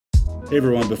Hey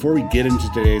everyone, before we get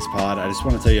into today's pod, I just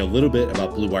want to tell you a little bit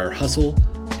about Blue Wire Hustle,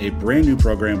 a brand new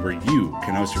program where you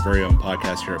can host your very own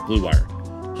podcast here at Blue Wire.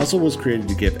 Hustle was created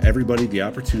to give everybody the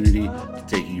opportunity to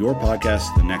take your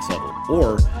podcast to the next level.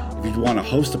 Or if you want to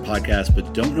host a podcast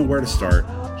but don't know where to start,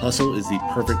 Hustle is the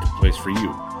perfect place for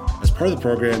you. As part of the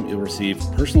program, you'll receive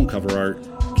personal cover art,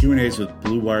 Q&As with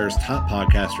Blue Wire's top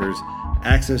podcasters,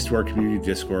 access to our community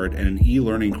Discord, and an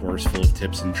e-learning course full of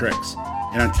tips and tricks.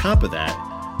 And on top of that,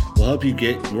 we'll help you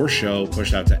get your show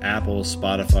pushed out to Apple,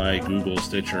 Spotify, Google,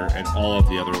 Stitcher, and all of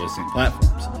the other listening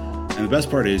platforms. And the best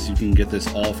part is you can get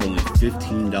this all for only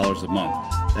 $15 a month.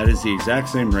 That is the exact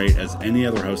same rate as any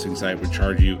other hosting site would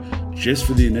charge you just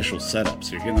for the initial setup.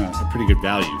 So you're getting a pretty good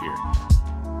value here.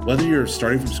 Whether you're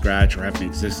starting from scratch or have an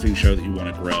existing show that you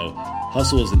want to grow,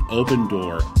 Hustle is an open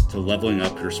door to leveling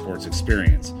up your sports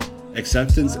experience.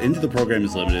 Acceptance into the program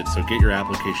is limited, so get your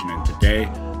application in today.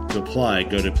 To apply,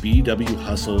 go to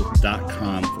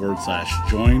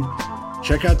bwhustle.com/join.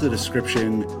 Check out the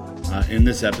description in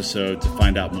this episode to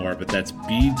find out more, but that's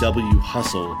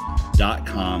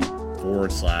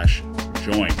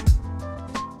bwhustle.com/join.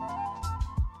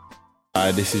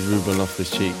 Hi, this is Ruben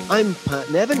Loftus-Cheek. I'm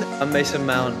Pat Nevin. I'm Mason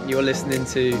Mount. You're listening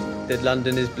to the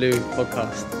London is Blue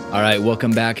podcast. All right,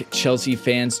 welcome back, Chelsea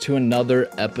fans, to another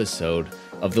episode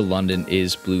of the London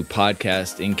is Blue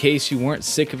podcast. In case you weren't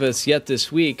sick of us yet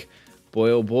this week, boy,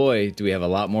 oh boy, do we have a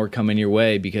lot more coming your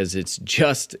way because it's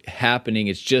just happening.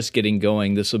 It's just getting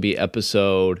going. This will be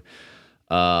episode,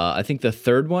 I think the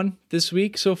third one this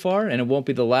week so far, and it won't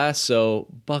be the last. So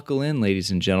buckle in, ladies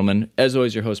and gentlemen. As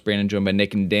always, your host, Brandon, joined by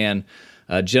Nick and Dan.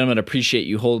 Gentlemen, appreciate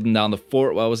you holding down the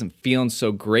fort while I wasn't feeling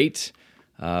so great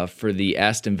for the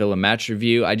Aston Villa match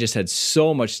review. I just had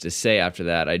so much to say after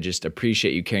that. I just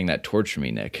appreciate you carrying that torch for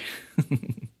me, Nick.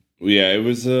 Yeah, it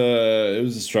was a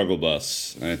struggle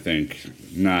bus, I think.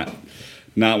 Not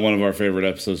one of our favorite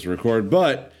episodes to record,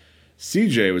 but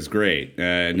CJ was great,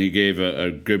 and he gave a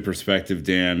good perspective,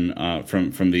 Dan,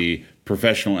 from the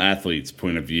professional athlete's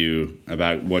point of view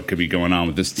about what could be going on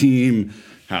with this team,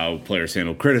 how players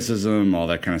handle criticism, all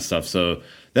that kind of stuff. So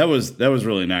that was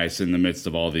really nice in the midst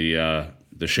of all the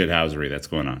shithousery that's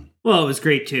going on. Well, it was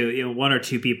great too. You know, one or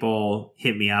two people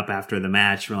hit me up after the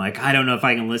match and were like, I don't know if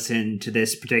I can listen to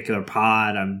this particular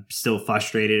pod. I'm still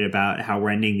frustrated about how we're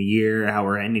ending the year, how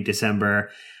we're ending December.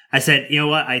 I said, you know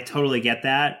what? I totally get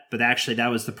that. But actually,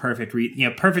 that was the perfect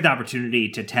opportunity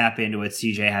to tap into what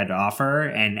CJ had to offer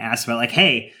and ask about, like,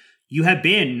 hey, you have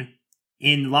been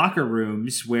in locker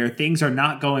rooms where things are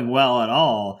not going well at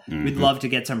all. Mm-hmm. We'd love to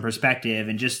get some perspective,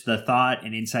 and just the thought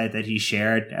and insight that he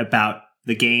shared about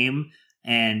the game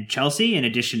and Chelsea, in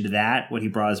addition to that, what he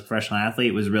brought as a professional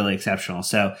athlete was really exceptional.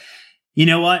 So, you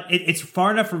know what? It's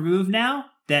far enough removed now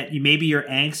that maybe your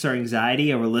angst or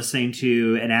anxiety over listening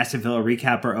to an Aston Villa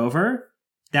recap are over.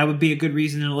 That would be a good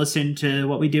reason to listen to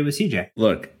what we did with CJ.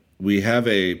 Look, we have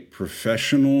a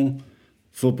professional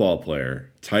football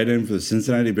player, tight end for the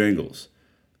Cincinnati Bengals.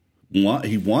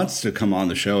 He wants to come on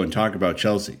the show and talk about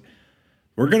Chelsea.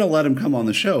 We're going to let him come on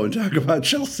the show and talk about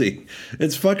Chelsea.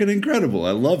 It's fucking incredible.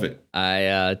 I love it.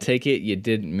 I take it you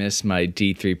didn't miss my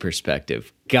D3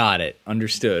 perspective. Got it.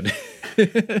 Understood.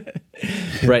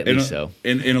 Rightly so.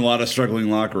 In a lot of struggling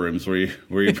locker rooms were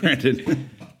you Brandon?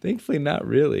 Thankfully, not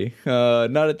really.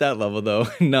 Not at that level, though.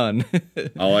 None.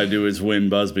 All I do is win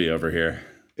Busby over here.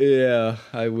 Yeah,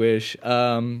 I wish.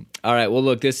 All right. Well,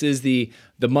 look, this is the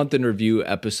month in review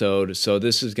episode. So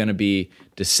this is going to be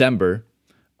December,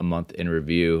 a month in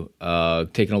review,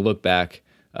 taking a look back,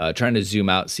 trying to zoom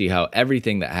out, see how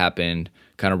everything that happened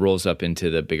kind of rolls up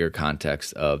into the bigger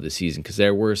context of the season, because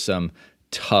there were some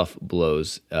tough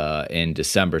blows in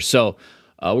December. So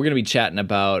we're going to be chatting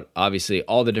about, obviously,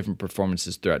 all the different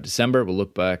performances throughout December. We'll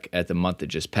look back at the month that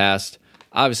just passed.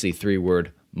 Obviously,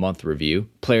 3-word month review,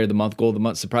 player of the month, goal of the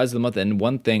month, surprise of the month, and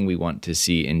one thing we want to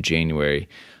see in January.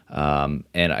 And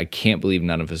I can't believe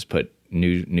none of us put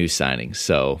new signings.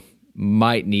 So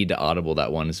might need to audible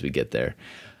that one as we get there.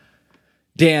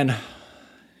 Dan,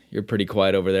 you're pretty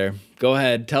quiet over there. Go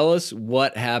ahead. Tell us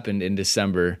what happened in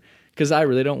December, because I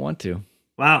really don't want to.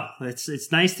 Wow. It's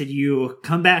nice that you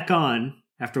come back on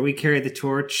after we carried the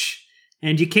torch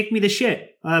and you kicked me the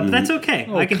shit. But that's okay.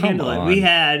 I can handle it. We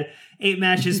had 8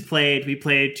 matches played. We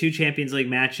played 2 Champions League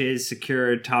matches,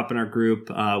 secured top in our group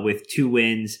with 2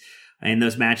 wins. In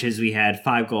those matches, we had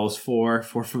 5 goals, 4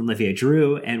 from Olivier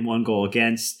Giroud, and 1 goal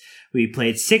against. We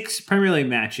played 6 Premier League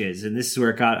matches, and this is where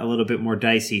it got a little bit more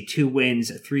dicey. 2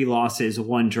 wins, 3 losses,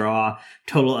 1 draw,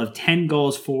 total of 10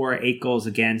 goals for, 8 goals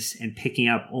against, and picking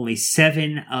up only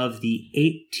 7 of the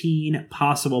 18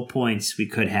 possible points we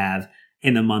could have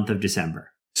in the month of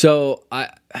December. So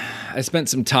I spent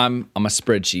some time on my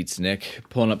spreadsheets, Nick,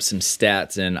 pulling up some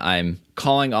stats, and I'm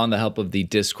calling on the help of the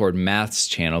Discord Maths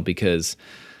channel because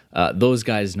those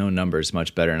guys know numbers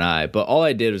much better than I. But all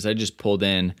I did was I just pulled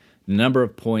in the number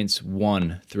of points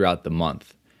won throughout the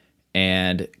month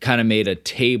and kind of made a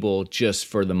table just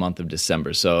for the month of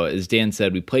December. So as Dan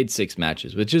said, we played 6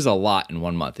 matches, which is a lot in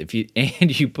 1 month. We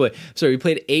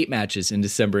played 8 matches in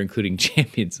December, including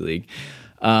Champions League.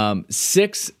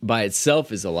 6 by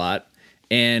itself is a lot,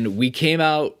 and we came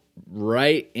out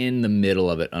right in the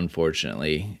middle of it,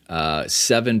 unfortunately.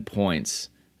 7 points.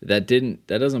 That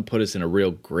doesn't put us in a real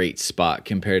great spot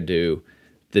compared to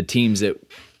the teams that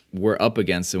we're up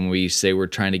against when we say we're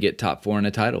trying to get top 4 in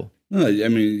a title. I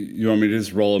mean, you want me to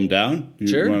just roll them down?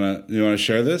 Sure. You want to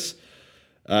share this?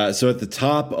 So at the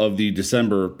top of the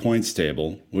December points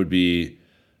table would be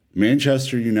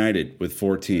Manchester United with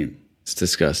 14. It's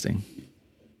disgusting.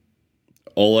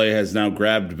 Ole has now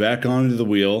grabbed back onto the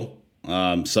wheel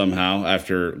somehow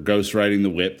after ghostwriting the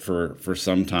whip for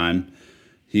some time.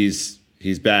 He's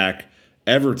back.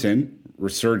 Everton,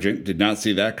 resurgent, did not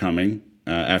see that coming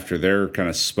after their kind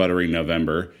of sputtering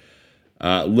November.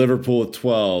 Liverpool with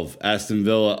 12, Aston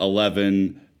Villa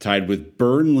 11, tied with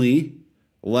Burnley,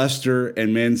 Leicester,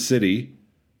 and Man City.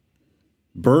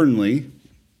 Burnley,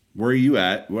 where are you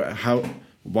at?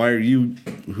 Why are you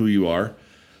who you are?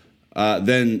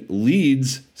 Then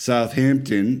Leeds,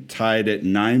 Southampton tied at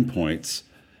 9 points.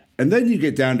 And then you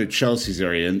get down to Chelsea's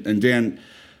area. And Dan,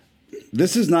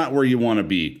 this is not where you want to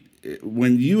be.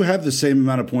 When you have the same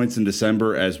amount of points in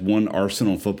December as one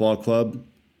Arsenal Football Club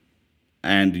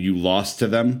and you lost to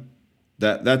them,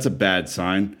 that's a bad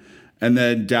sign. And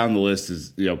then down the list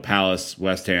is, Palace,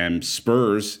 West Ham,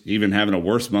 Spurs, even having a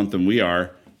worse month than we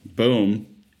are. Boom,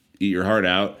 eat your heart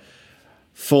out.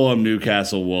 Fulham,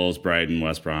 Newcastle, Wolves, Brighton,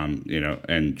 West Brom,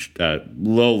 and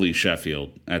lowly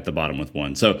Sheffield at the bottom with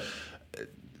 1. So,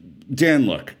 Dan,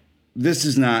 look, this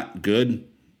is not good.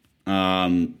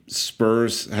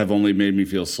 Spurs have only made me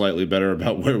feel slightly better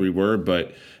about where we were,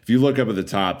 but if you look up at the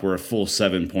top, we're a full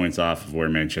 7 points off of where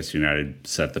Manchester United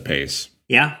set the pace.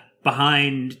 Yeah,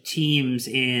 behind teams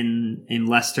in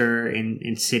Leicester,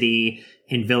 in City,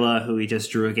 in Villa, who we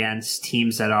just drew against,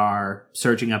 teams that are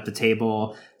surging up the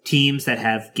table, teams that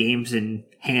have games in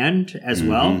hand as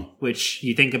well, which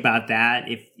you think about that,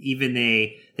 if even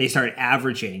they start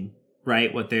averaging,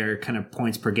 right, what their kind of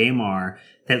points per game are,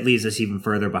 that leaves us even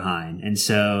further behind. And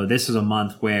so this was a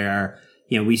month where,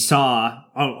 we saw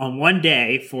on one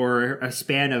day for a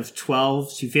span of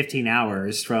 12 to 15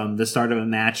 hours from the start of a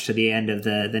match to the end of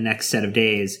the next set of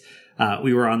days,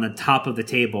 we were on the top of the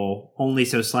table only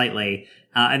so slightly,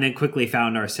 and then quickly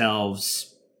found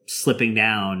ourselves slipping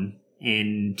down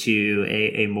into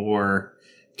a more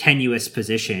tenuous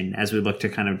position as we look to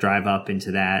kind of drive up into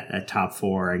that top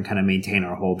 4 and kind of maintain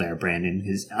our hold there, Brandon.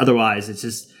 Because otherwise,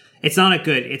 it's not a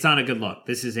good look.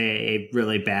 This is a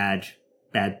really bad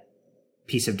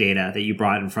piece of data that you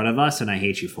brought in front of us, and I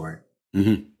hate you for it.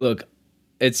 Mm-hmm. Look,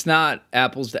 it's not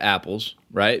apples to apples,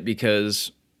 right?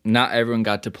 Because not everyone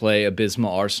got to play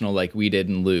abysmal Arsenal like we did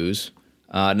and lose.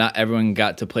 Not everyone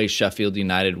got to play Sheffield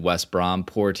United, West Brom,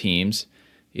 poor teams.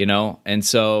 And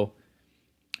so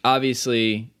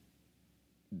obviously,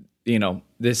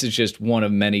 this is just one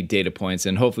of many data points,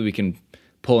 and hopefully we can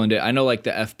pull into, I know like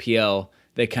the FPL,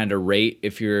 they kind of rate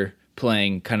if you're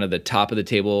playing kind of the top of the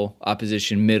table,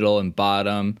 opposition, middle, and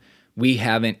bottom. We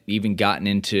haven't even gotten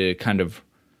into kind of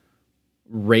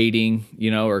rating,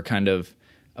 or kind of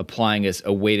applying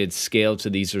a weighted scale to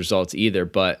these results either,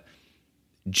 but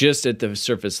just at the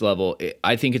surface level,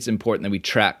 I think it's important that we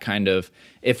track kind of,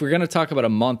 if we're going to talk about a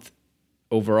month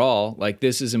overall, like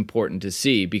this is important to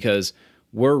see because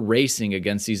we're racing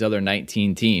against these other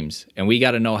 19 teams and we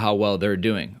got to know how well they're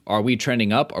doing. Are we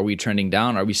trending up? Are we trending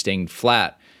down? Are we staying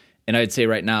flat? And I'd say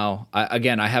right now, I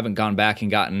haven't gone back and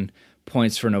gotten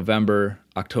points for November,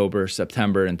 October,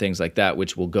 September, and things like that,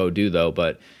 which we'll go do though.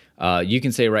 But you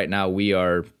can say right now we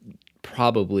are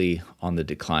probably on the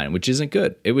decline, which isn't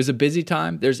good. It was a busy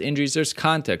time. There's injuries, there's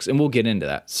context, and we'll get into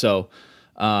that. So,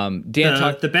 Dan,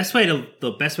 the best way to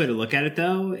look at it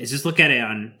though is just look at it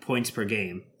on points per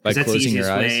game. By that's closing the easiest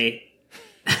your eyes? way.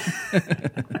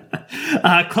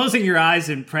 Closing your eyes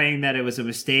and praying that it was a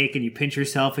mistake, and you pinch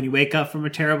yourself and you wake up from a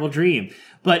terrible dream.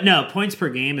 But no, points per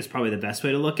game is probably the best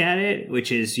way to look at it,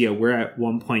 which is we're at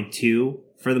 1.2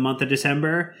 for the month of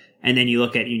December. And then you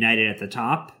look at United at the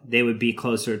top, they would be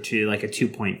closer to like a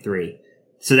 2.3.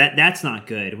 So that's not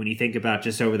good. When you think about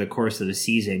just over the course of the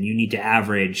season, you need to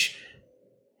average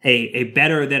a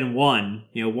better than 1.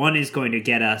 1 is going to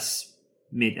get us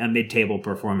a mid-table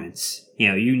performance.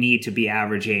 You need to be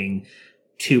averaging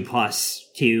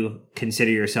 2+ to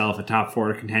consider yourself a top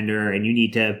 4 contender, and you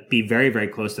need to be very, very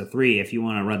close to 3 if you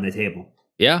want to run the table.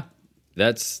 Yeah,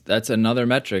 that's another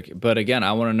metric. But again,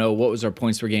 I want to know, what was our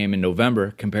points per game in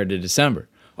November compared to December?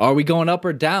 Are we going up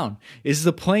or down? Is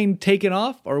the plane taking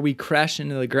off, or are we crashing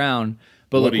to the ground?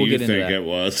 But what look, we'll get into it that.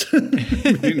 was? I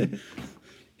mean,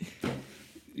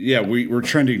 yeah, we're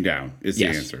trending down is the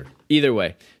answer. Either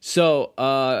way. So,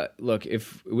 look,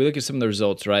 if we look at some of the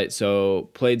results, right? So,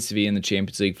 played Sevilla in the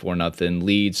Champions League 4-0,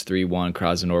 Leeds 3-1,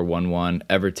 Krasnodar 1-1,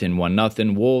 Everton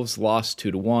 1-0, Wolves lost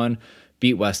 2-1,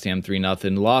 beat West Ham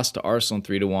 3-0, lost to Arsenal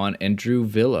 3-1, and drew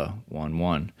Villa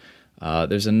 1-1.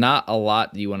 There's not a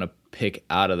lot that you want to pick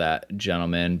out of that,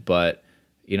 gentlemen, but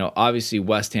obviously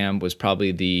West Ham was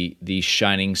probably the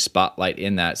shining spotlight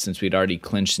in that, since we'd already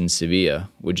clinched in Sevilla.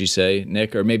 Would you say,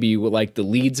 Nick? Or maybe you would like the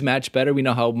Leeds match better? We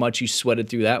know how much you sweated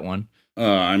through that one.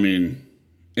 I mean,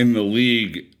 in the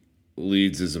league,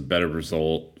 Leeds is a better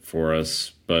result for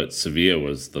us, but Sevilla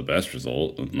was the best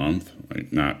result of the month.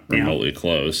 Like, not remotely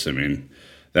close. I mean,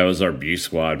 that was our B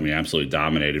squad, and we absolutely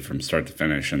dominated from start to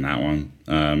finish in that one.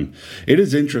 It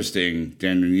is interesting,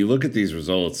 Dan, when you look at these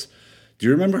results. Do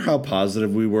you remember how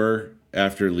positive we were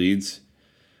after Leeds?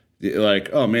 Like,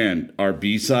 oh man, our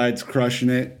B-side's crushing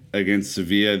it against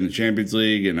Sevilla in the Champions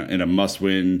League in a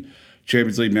must-win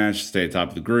Champions League match to stay at top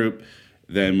of the group.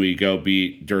 Then we go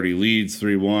beat dirty Leeds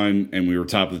 3-1, and we were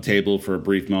top of the table for a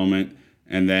brief moment,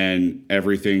 and then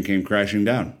everything came crashing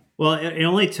down. Well, it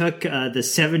only took the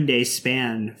 7-day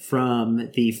span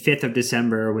from the 5th of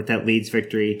December with that Leeds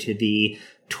victory to the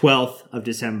 12th of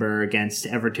December against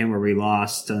Everton, where we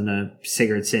lost on a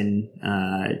Sigurdsson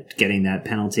getting that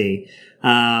penalty,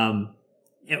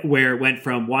 where it went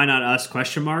from "why not us?"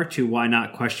 to "why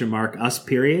not?" us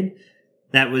period.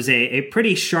 That was a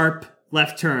pretty sharp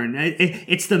left turn.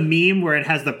 It's the meme where it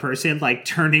has the person like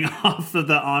turning off of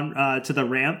the to the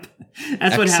ramp.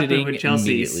 That's what happened with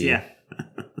Chelsea's. Yeah.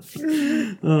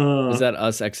 Is that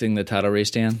us exiting the title race,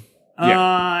 Dan?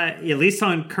 At least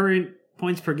on current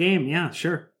points per game. Yeah,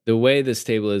 sure. The way this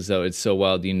table is, though, it's so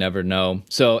wild, you never know.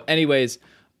 So anyways,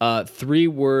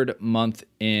 3-word month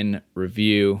in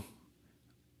review.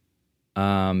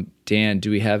 Dan,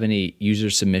 do we have any user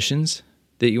submissions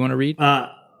that you want to read?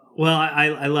 Well,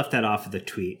 I left that off of the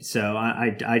tweet, so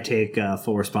I take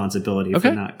full responsibility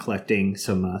for not collecting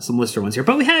some listener ones here.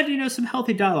 But we had some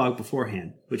healthy dialogue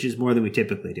beforehand, which is more than we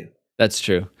typically do. That's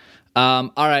true.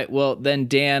 All right. Well, then,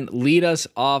 Dan, lead us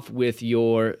off with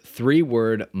your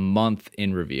 3-word month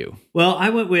in review. Well, I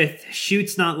went with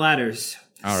shoots, not ladders.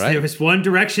 All right. There was one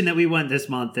direction that we went this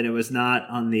month, and it was not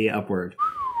on the upward.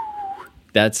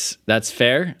 That's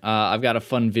fair. I've got a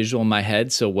fun visual in my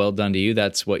head, so well done to you.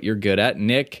 That's what you're good at.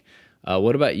 Nick,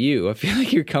 what about you? I feel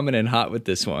like you're coming in hot with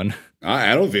this one.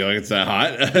 I don't feel like it's that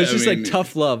hot. It's just like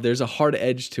tough love. There's a hard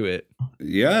edge to it.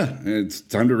 Yeah, it's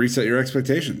time to reset your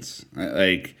expectations.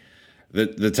 Like,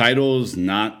 the title's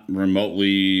not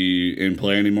remotely in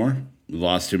play anymore. We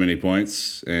lost too many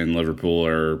points, and Liverpool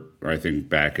are, I think,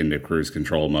 back into cruise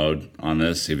control mode on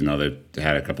this, even though they've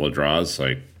had a couple of draws.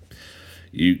 Like,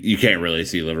 you can't really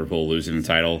see Liverpool losing the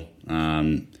title.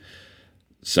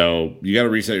 So you got to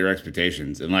reset your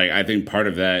expectations. And like, I think part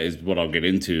of that is what I'll get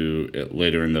into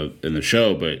later in the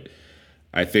show. But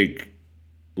I think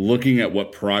looking at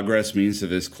what progress means to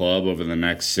this club over the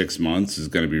next 6 months is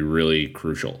going to be really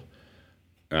crucial.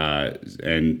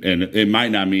 And it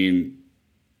might not mean,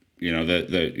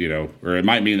 or it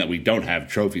might mean that we don't have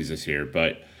trophies this year,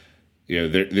 but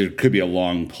there could be a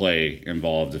long play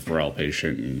involved if we're all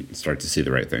patient and start to see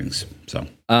the right things. So,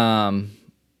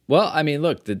 well, I mean,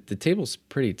 look, the table's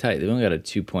pretty tight. They've only got a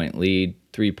 2-point lead,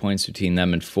 3 points between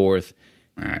them and fourth.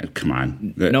 All right, come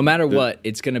on. No matter what,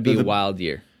 it's going to be a wild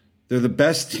year. They're the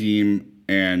best team,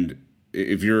 and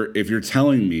if you're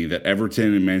telling me that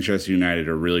Everton and Manchester United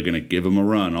are really going to give them a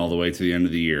run all the way to the end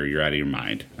of the year, you're out of your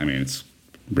mind. I mean, it's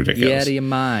ridiculous. You out of your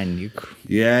mind.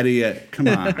 Come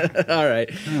on. All right.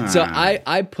 So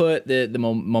I put the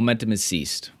momentum has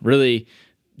ceased. Really,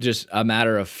 just a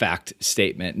matter of fact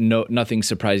statement. No, nothing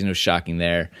surprising or shocking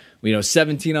there.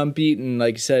 17 unbeaten,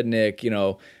 like you said, Nick.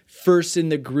 First in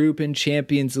the group in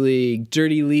Champions League.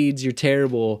 Dirty Leeds, you're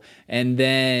terrible. And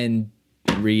then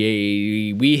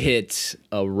we hit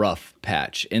a rough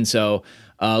patch. And so,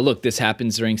 look, this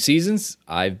happens during seasons.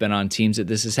 I've been on teams that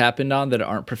this has happened on that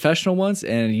aren't professional ones,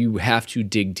 and you have to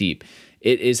dig deep.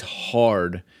 It is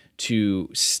hard to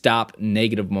stop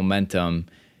negative momentum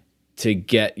to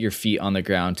get your feet on the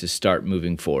ground to start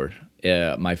moving forward.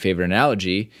 My favorite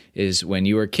analogy is when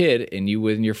you were a kid and you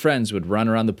and your friends would run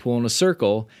around the pool in a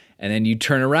circle, and then you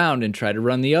turn around and try to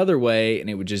run the other way, and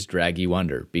it would just drag you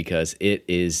under because it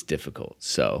is difficult.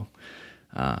 So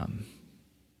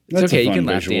It's okay. You can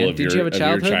laugh, Dan. Did you have a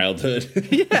childhood?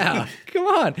 Yeah. Come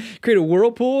on. Create a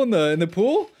whirlpool in the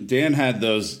pool? Dan had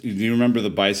those. Do you remember the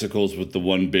bicycles with the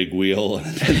one big wheel and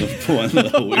the one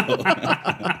little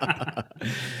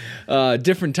wheel?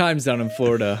 Different times down in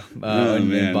Florida,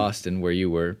 in Boston, where you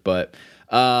were. But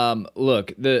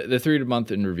look, the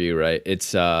 3-month in review, right?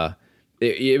 It's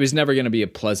it was never going to be a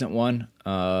pleasant one.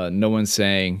 No one's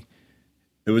saying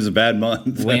it was a bad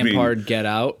month. Lampard, get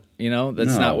out.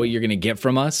 That's not what you're going to get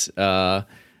from us. I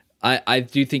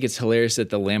do think it's hilarious that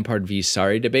the Lampard v.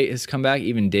 Sarri debate has come back.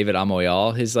 Even David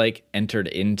Amoyal has entered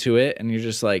into it, and you're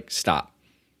just like, stop.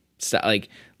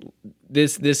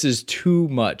 This is too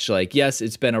much. Yes,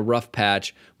 it's been a rough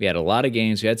patch. We had a lot of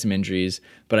games. We had some injuries,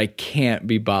 but I can't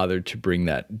be bothered to bring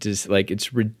that. Just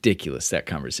it's ridiculous, that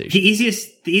conversation. The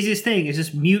easiest thing is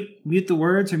just mute the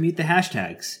words or mute the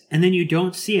hashtags, and then you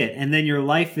don't see it, and then your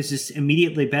life is just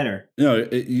immediately better.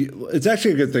 It's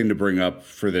actually a good thing to bring up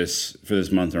for this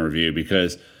month in review,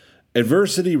 because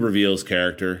adversity reveals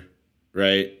character,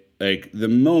 right? The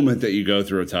moment that you go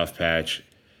through a tough patch,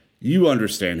 you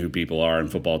understand who people are in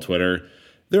football Twitter.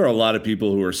 There are a lot of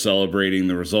people who are celebrating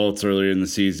the results earlier in the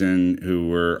season, who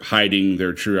were hiding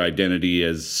their true identity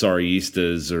as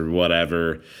Sarriistas or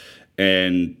whatever.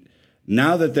 And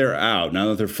now that they're out, now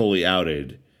that they're fully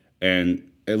outed, and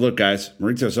hey, look, guys,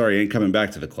 Maurizio Sarri ain't coming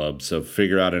back to the club, so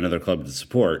figure out another club to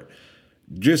support.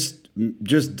 Just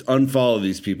unfollow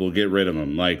these people, get rid of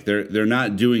them. They're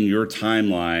not doing your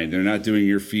timeline, they're not doing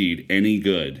your feed any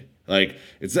good.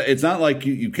 It's not like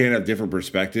you can't have different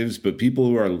perspectives, but people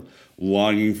who are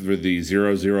longing for the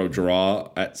 0-0 draw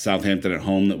at Southampton at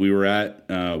home that we were at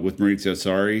with Maurizio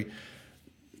Sarri,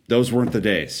 those weren't the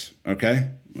days, okay?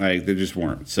 They just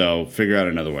weren't. So figure out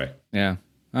another way. Yeah.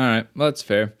 All right. Well, that's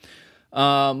fair.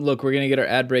 Look, we're going to get our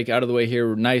ad break out of the way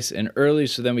here nice and early,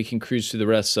 so then we can cruise through the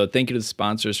rest. So thank you to the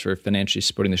sponsors for financially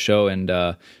supporting the show, and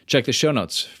check the show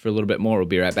notes for a little bit more. We'll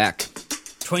be right back.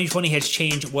 2020 has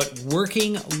changed what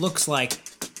working looks like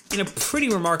in a pretty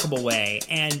remarkable way.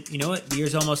 And you know what? The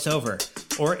year's almost over.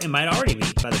 Or it might already be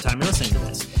by the time you're listening to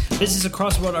this. Businesses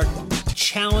across the world are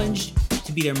challenged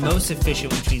to be their most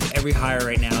efficient, which means every hire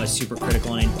right now is super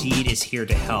critical, and Indeed is here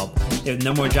to help. They have the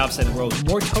number one job site in the world with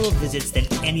more total visits than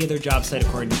any other job site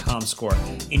according to ComScore.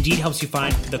 Indeed helps you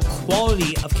find the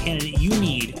quality of candidate you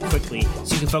need quickly,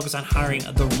 so you can focus on hiring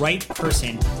the right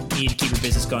person you need to keep your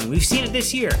business going. We've seen it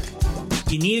this year.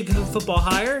 You need a good football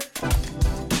hire?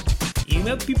 You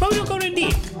probably don't go to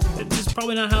Indeed. This is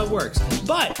probably not how it works.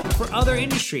 But for other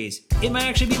industries, it might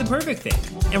actually be the perfect thing.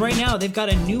 And right now, they've got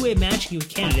a new way of matching you with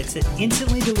candidates that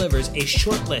instantly delivers a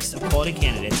short list of quality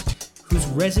candidates whose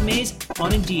resumes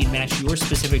on Indeed match your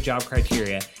specific job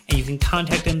criteria, and you can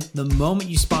contact them the moment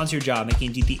you sponsor your job, making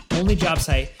Indeed the only job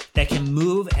site that can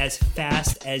move as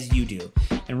fast as you do.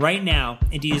 And right now,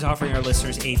 Indeed is offering our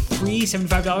listeners a free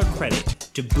 $75 credit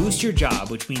to boost your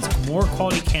job, which means more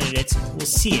quality candidates will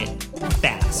see it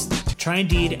fast. Try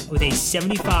Indeed with a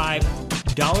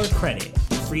 $75 credit,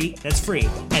 that's free,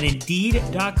 at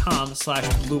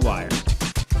Indeed.com/Blue Wire.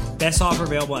 Best offer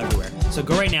available everywhere. So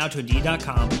go right now to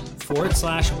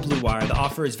Indeed.com/Blue Wire. The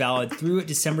offer is valid through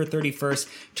December 31st.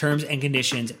 Terms and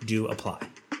conditions do apply.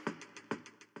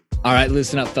 All right,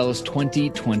 listen up, fellas.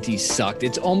 2020 sucked.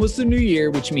 It's almost the new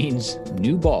year, which means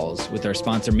new balls with our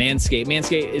sponsor, Manscaped.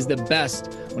 Manscaped is the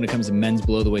best when it comes to men's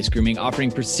below-the-waist grooming,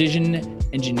 offering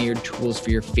precision-engineered tools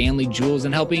for your family jewels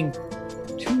and helping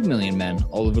 2 million men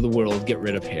all over the world get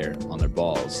rid of hair on their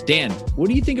balls. Dan, what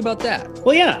do you think about that?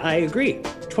 Well, yeah, I agree.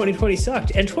 2020 sucked,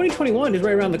 and 2021 is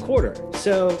right around the corner.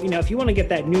 So, if you want to get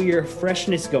that new year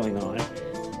freshness going on,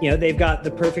 they've got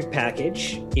the perfect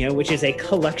package, which is a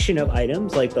collection of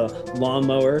items like the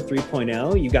Lawnmower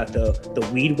 3.0. You've got the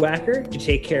Weed Whacker to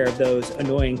take care of those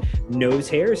annoying nose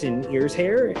hairs and ears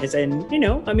hair.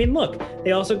 And, look,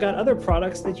 they also got other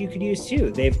products that you could use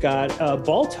too. They've got a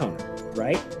ball toner,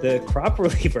 right? The crop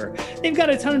reliever. They've got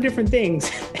a ton of different things.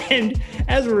 And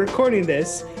as we're recording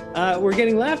this, we're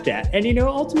getting laughed at. And,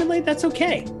 ultimately that's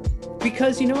okay.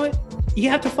 Because you know what? You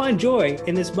have to find joy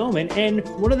in this moment. And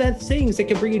one of the things that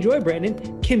can bring you joy,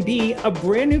 Brandon, can be a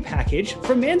brand new package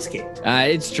from Manscaped.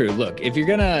 It's true. Look, if you're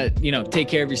going to, take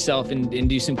care of yourself and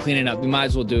do some cleaning up, you might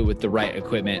as well do it with the right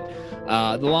equipment.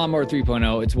 The Lawnmower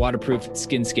 3.0, it's waterproof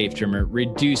skinscape trimmer,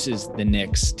 reduces the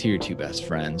nicks to your two best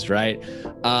friends, right?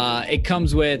 It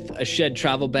comes with a shed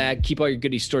travel bag, keep all your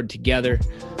goodies stored together.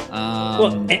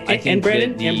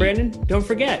 Brandon, don't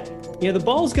forget, the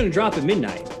ball is going to drop at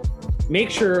midnight. Make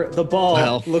sure the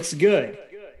ball looks good.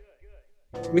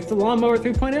 with the Lawnmower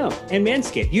 3.0 and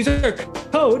Manscaped. Use our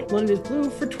code London is Blue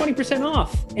for 20%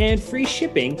 off and free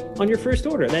shipping on your first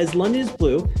order. That is London is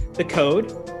Blue, the code,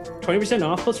 20%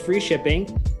 off plus free shipping.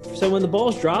 So when the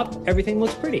balls drop, everything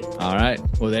looks pretty. All right.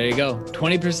 Well, there you go.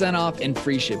 20% off and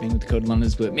free shipping with the code London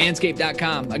is Blue at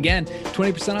manscaped.com. Again,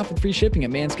 20% off with free shipping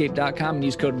at manscaped.com and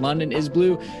use code London is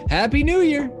Blue. Happy New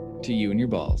Year to you and your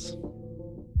balls.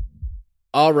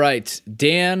 All right,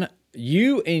 Dan,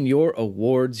 you and your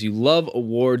awards, you love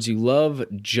awards, you love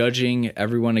judging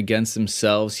everyone against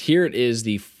themselves. Here it is,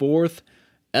 the fourth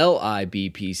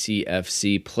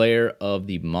LIBPCFC Player of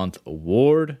the Month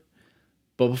award.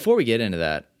 But before we get into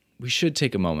that, we should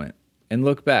take a moment and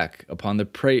look back upon the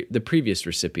previous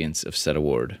recipients of said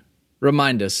award.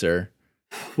 Remind us, sir.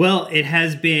 Well, it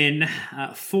has been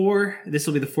four. This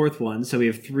will be the fourth one. So we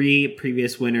have three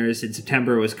previous winners. In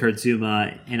September, it was Kurt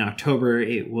Zouma. In October,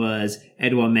 it was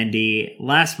Edouard Mendy.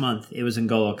 Last month, it was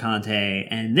N'Golo Kante.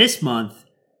 And this month,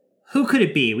 who could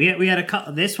it be? We had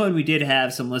this one. We did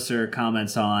have some listener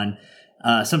comments on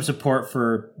some support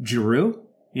for Giroud.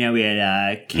 You know, we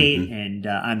had Kate and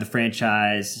I'm the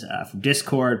Franchise from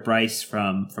Discord, Bryce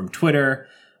from Twitter.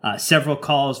 Several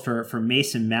calls for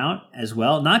Mason Mount as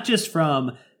well, not just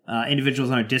from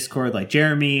individuals on our Discord like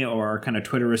Jeremy or kind of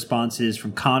Twitter responses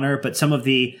from Connor, but some of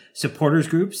the supporters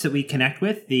groups that we connect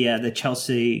with, the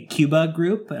Chelsea Cuba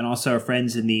group, and also our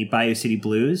friends in the Bayou City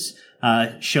Blues,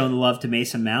 showing the love to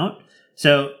Mason Mount.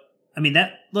 So, I mean,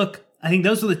 I think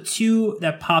those are the two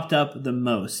that popped up the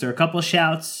most. There are a couple of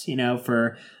shouts,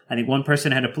 I think one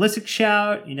person had a Pulisic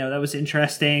shout, that was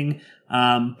interesting.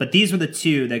 But these were the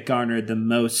two that garnered the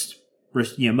most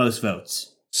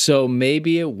votes. So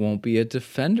maybe it won't be a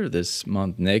defender this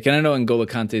month, Nick. And I know N'Golo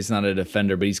Kante is not a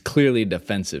defender, but he's clearly a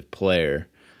defensive player.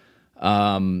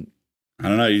 I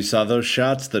don't know. You saw those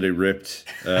shots that he ripped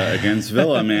against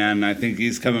Villa, man. I think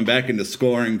he's coming back into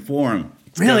scoring form.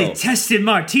 Really tested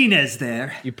Martinez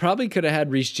there. You probably could have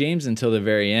had Reece James until the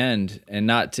very end, and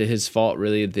not to his fault,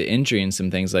 really, the injury and some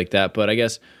things like that. But I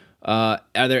guess,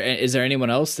 is there anyone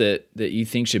else that you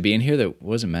think should be in here that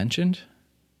wasn't mentioned?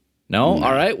 No?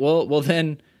 All right. Well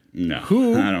then. No.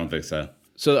 Who? I don't think so.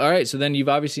 So, all right. So then you've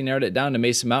obviously narrowed it down to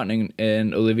Mason Mount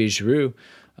and Olivier Giroud.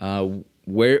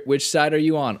 Which side are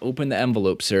you on? Open the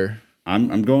envelope, sir.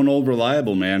 I'm going old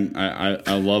reliable, man.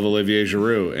 I love Olivier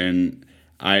Giroud, and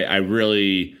I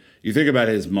really, you think about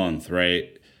his month,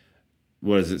 right?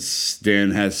 What is it?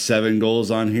 Stan has 7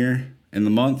 goals on here in the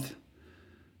month.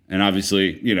 And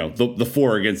obviously, the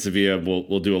 4 against Sevilla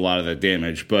will do a lot of that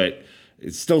damage, but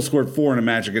it still scored 4 in a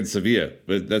match against Sevilla,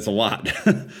 but that's a lot.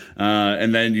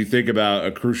 And then you think about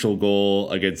a crucial goal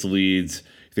against Leeds.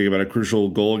 You think about a crucial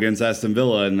goal against Aston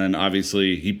Villa, and then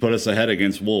obviously he put us ahead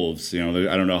against Wolves. I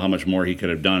don't know how much more he could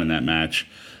have done in that match.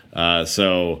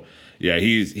 So yeah,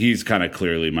 he's kind of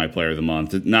clearly my player of the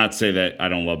month. Not to say that I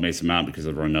don't love Mason Mount, because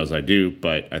everyone knows I do,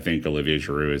 but I think Olivier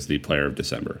Giroud is the player of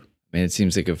December. I mean, it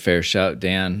seems like a fair shout,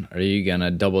 Dan. Are you going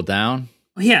to double down?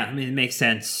 Yeah, I mean, it makes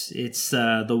sense. It's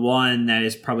the one that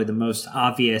is probably the most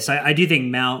obvious. I do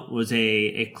think Mount was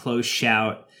a close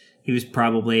shout. He was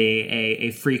probably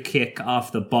a free kick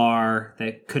off the bar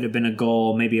that could have been a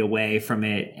goal, maybe away from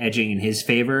it edging in his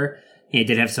favor. He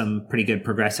did have some pretty good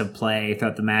progressive play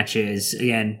throughout the matches.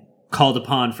 Again, called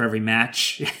upon for every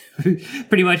match.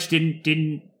 Pretty much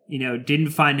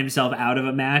didn't find himself out of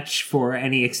a match for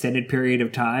any extended period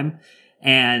of time.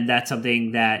 And that's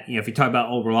something that, if you talk about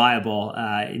old reliable,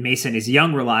 Mason is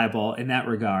young reliable in that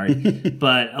regard.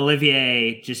 But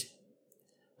Olivier just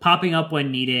popping up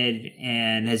when needed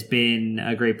and has been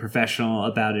a great professional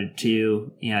about it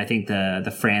too. I think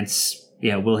the France,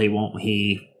 will he, won't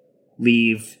he,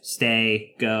 leave,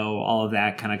 stay, go, all of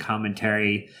that kind of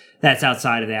commentary that's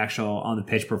outside of the actual on the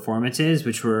pitch performances,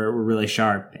 which were really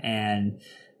sharp. And,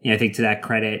 I think to that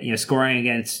credit, scoring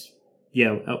against,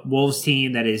 a Wolves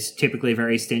team that is typically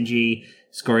very stingy,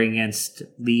 scoring against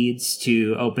Leeds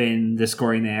to open the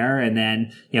scoring there. And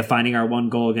then, finding our 1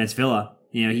 goal against Villa,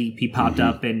 he popped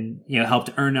up and, helped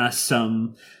earn us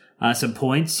some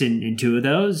points in 2 of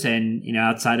those. And,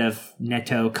 outside of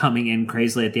Neto coming in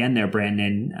crazily at the end there,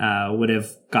 Brandon, would have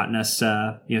gotten us,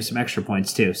 some extra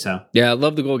points too. So, yeah, I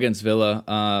love the goal against Villa.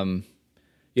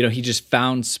 He just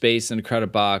found space in the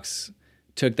crowded box,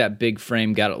 took that big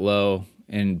frame, got it low,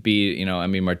 and beat,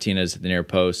 Martinez at the near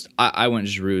post. I went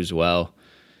Giroud as well.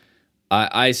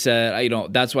 I said,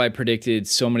 that's why I predicted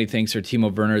so many things for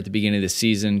Timo Werner at the beginning of the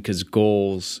season, because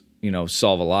goals,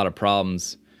 solve a lot of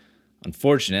problems.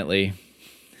 Unfortunately,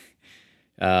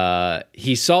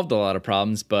 he solved a lot of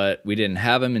problems, but we didn't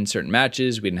have him in certain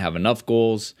matches. We didn't have enough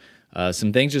goals.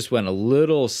 Some things just went a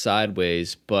little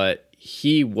sideways, but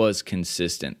he was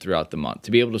consistent throughout the month.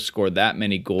 To be able to score that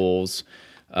many goals,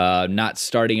 not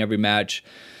starting every match,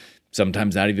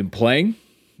 sometimes not even playing,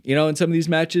 in some of these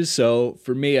matches. So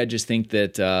for me, I just think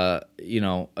that,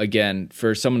 again,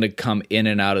 for someone to come in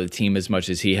and out of the team as much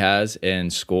as he has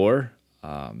and score,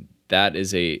 it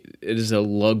is a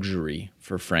luxury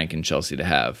for Frank and Chelsea to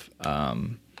have.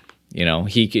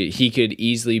 He could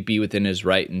easily be within his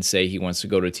right and say he wants to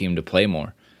go to a team to play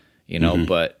more,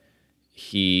 but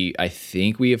I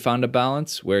think we have found a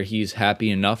balance where he's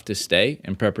happy enough to stay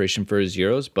in preparation for his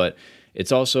Euros, but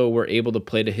it's also we're able to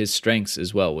play to his strengths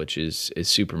as well, which is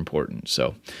super important.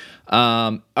 So,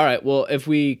 all right, well, if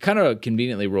we kind of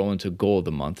conveniently roll into goal of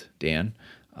the month, Dan,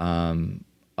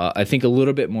 I think a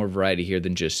little bit more variety here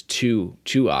than just two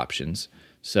options.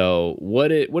 So what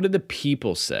did the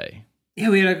people say? Yeah,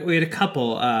 we had a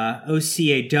couple.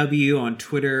 OCAW on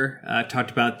Twitter talked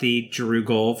about the Giroud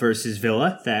goal versus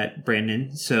Villa that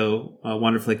Brandon so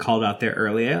wonderfully called out there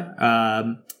earlier.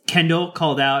 Kendall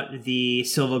called out the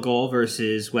Silva goal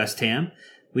versus West Ham.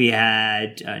 We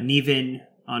had Neven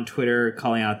on Twitter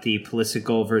calling out the Pulisic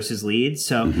goal versus Leeds.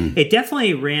 So it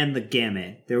definitely ran the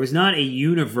gamut. There was not a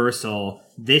universal,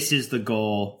 this is the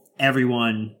goal,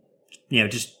 everyone,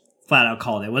 just flat out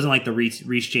called it. It wasn't like the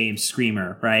Reece James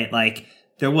screamer, right? Like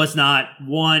there was not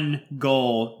one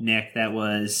goal, Nick, that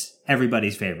was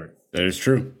everybody's favorite. That is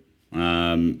true.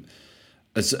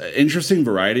 It's an interesting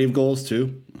variety of goals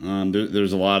too.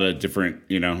 There's a lot of different,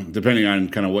 depending on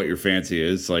kind of what your fancy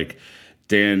is. Like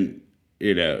Dan,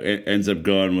 it ends up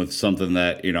going with something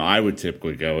that, I would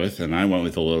typically go with. And I went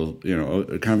with a little,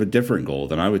 kind of a different goal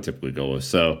than I would typically go with.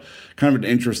 So kind of an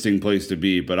interesting place to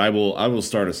be, but I will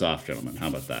start us off, gentlemen. How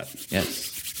about that?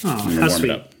 Yes. Oh, how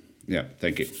sweet. Up. Yeah,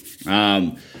 thank you.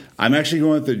 I'm actually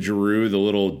going with the Giroud, the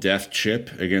little deft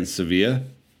chip against Sevilla.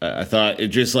 I thought it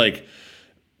just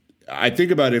I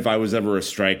think about if I was ever a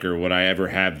striker, would I ever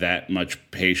have that much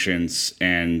patience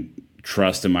and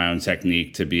trust in my own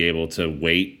technique to be able to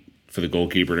wait for the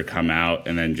goalkeeper to come out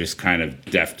and then just kind of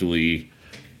deftly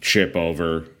chip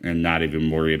over and not even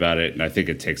worry about it. And I think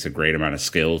it takes a great amount of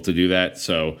skill to do that.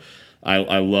 So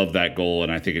I love that goal,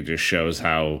 and I think it just shows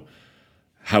how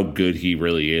good he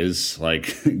really is.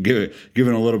 Like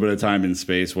given a little bit of time and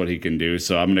space, what he can do.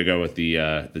 So I'm going to go with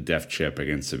the deft chip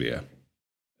against Sevilla.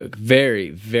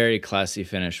 Very, very classy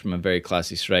finish from a very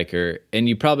classy striker. And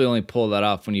you probably only pull that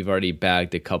off when you've already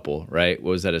bagged a couple, right?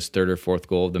 What was that, his third or fourth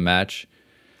goal of the match?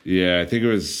 Yeah, I think it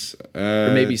was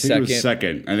or maybe second. It was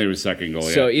second. I think it was second goal.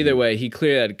 So either way, he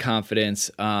clearly had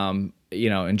confidence, and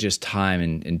just time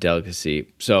and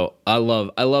delicacy. So I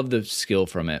love the skill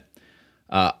from it.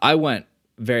 I went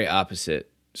very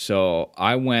opposite. So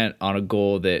I went on a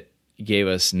goal that gave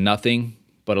us nothing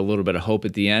but a little bit of hope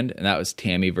at the end, and that was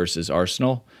Tammy versus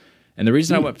Arsenal. And the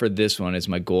reason I went for this one as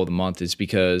my goal of the month is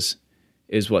because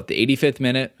the 85th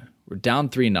minute, we're down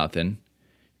 3-0.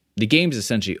 The game's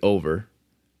essentially over.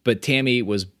 But Tammy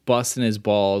was busting his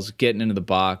balls, getting into the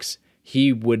box.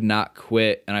 He would not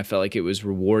quit, and I felt like it was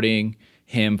rewarding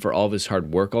him for all of his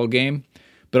hard work all game,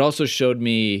 but also showed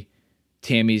me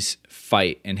Tammy's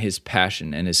fight and his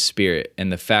passion and his spirit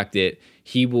and the fact that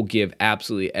he will give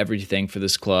absolutely everything for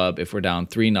this club. If we're down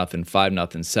 3-0, 5-0,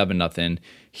 7-0,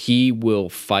 he will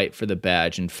fight for the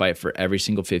badge and fight for every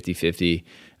single 50-50.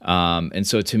 And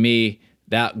so to me,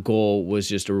 that goal was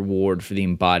just a reward for the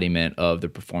embodiment of the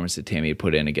performance that Tammy had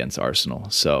put in against Arsenal.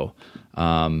 So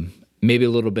maybe a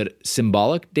little bit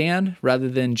symbolic, Dan, rather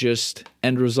than just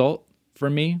end result for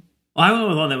me. Well, I went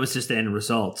with one that was just the end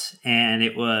result, and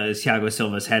it was Thiago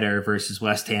Silva's header versus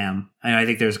West Ham. And I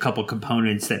think there's a couple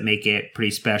components that make it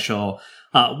pretty special.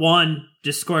 One,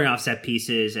 just scoring off set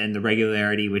pieces and the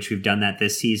regularity, which we've done that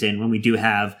this season. When we do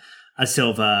have a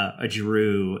Silva, a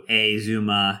Giroud, a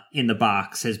Zuma in the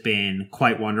box, has been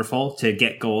quite wonderful to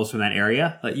get goals from that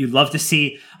area. You'd love to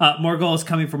see more goals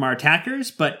coming from our attackers,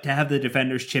 but to have the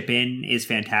defenders chip in is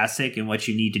fantastic and what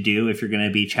you need to do if you're going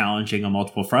to be challenging on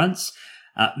multiple fronts.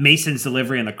 Mason's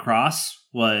delivery on the cross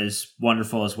was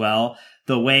wonderful as well.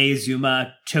 The way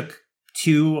Zuma took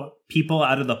two people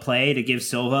out of the play to give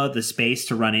Silva the space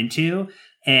to run into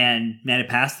and net it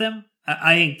past them.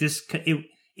 I think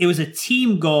it was a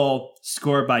team goal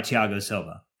scored by Thiago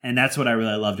Silva. And that's what I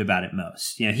really loved about it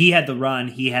most. He had the run,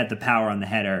 he had the power on the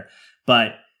header,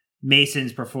 but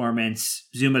Mason's performance,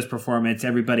 Zuma's performance,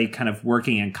 everybody kind of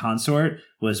working in consort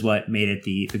was what made it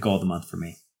the goal of the month for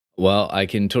me. Well, I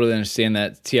can totally understand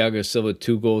that. Thiago Silva,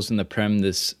 2 goals in the Prem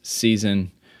this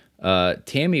season.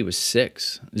 Tammy was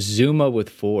 6. Zuma with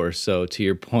 4. So to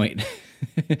your point,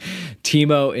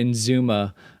 Timo and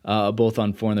Zuma both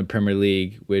on 4 in the Premier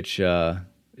League, which is a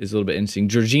little bit interesting.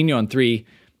 Jorginho on 3.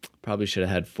 Probably should have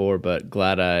had 4, but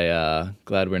glad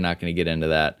we're not going to get into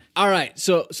that. All right,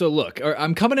 so look,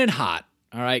 I'm coming in hot,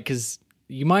 all right, because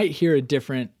you might hear a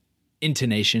different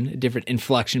intonation, a different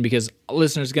inflection, because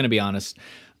listeners, going to be honest,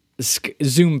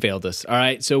 Zoom failed us, all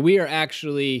right? So we are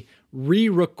actually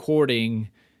re-recording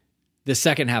the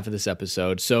second half of this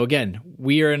episode. So again,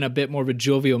 we are in a bit more of a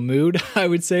jovial mood, I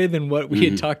would say, than what we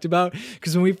had talked about.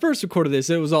 Because when we first recorded this,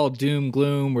 it was all doom,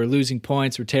 gloom, we're losing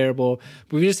points, we're terrible.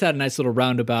 But we just had a nice little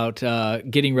roundabout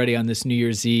getting ready on this New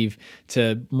Year's Eve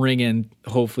to ring in,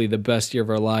 hopefully, the best year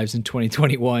of our lives in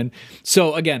 2021.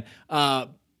 So again,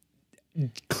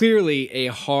 clearly a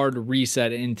hard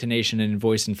reset in intonation and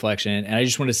voice inflection. And I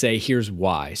just want to say, here's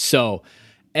why. So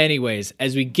anyways,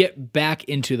 as we get back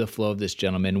into the flow of this,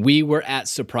 gentleman, we were at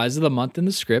Surprise of the Month in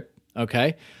the script,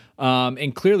 okay?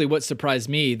 And clearly what surprised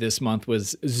me this month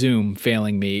was Zoom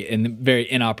failing me in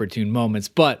very inopportune moments.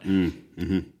 But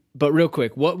real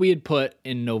quick, what we had put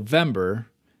in November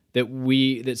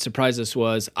that surprised us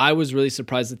was, I was really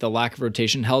surprised that the lack of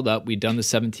rotation held up. We'd done the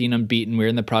 17 unbeaten. We were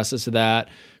in the process of that,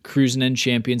 cruising in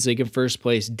Champions League in first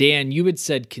place. Dan, you had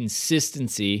said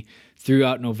consistency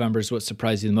throughout November is what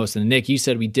surprised you the most. And Nick, you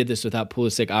said we did this without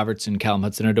Pulisic, Everton, Callum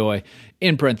Hudson-Odoi,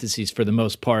 in parentheses, for the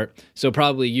most part. So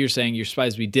probably you're saying you're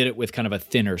surprised we did it with kind of a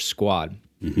thinner squad.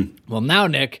 Well, now,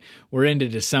 Nick, we're into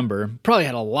December. Probably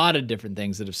had a lot of different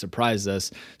things that have surprised us.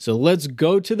 So let's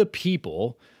go to the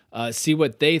people, see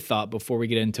what they thought before we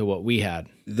get into what we had.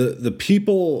 The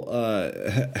people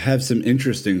have some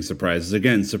interesting surprises.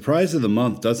 Again, surprise of the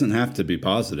month doesn't have to be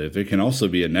positive. It can also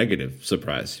be a negative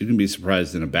surprise. You can be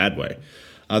surprised in a bad way.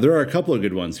 There are a couple of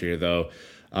good ones here, though,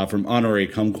 from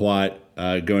Honoré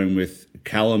Kumquat, going with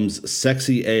Callum's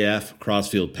sexy AF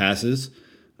crossfield passes,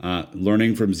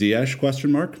 learning from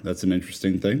Ziyech, ? That's an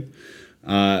interesting thing.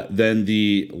 Then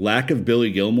the lack of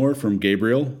Billy Gilmore from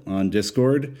Gabriel on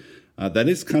Discord. That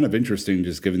is kind of interesting,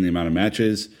 just given the amount of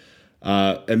matches.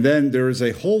 And then there is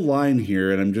a whole line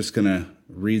here, and I'm just going to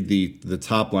read the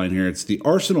top line here. It's the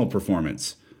Arsenal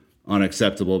performance.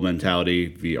 Unacceptable mentality.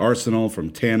 The Arsenal from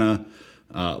Tana,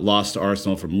 lost to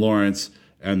Arsenal from Lawrence,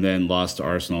 and then lost to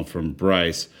Arsenal from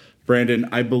Bryce. Brandon,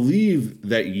 I believe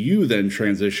that you then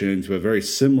transitioned into a very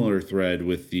similar thread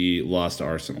with the loss to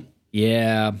Arsenal.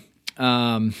 Yeah.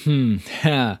 About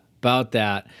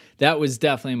that. That was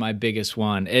definitely my biggest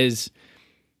one. They're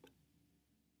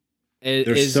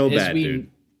so bad,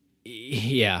 dude.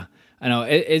 Yeah, I know.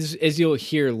 As you'll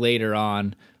hear later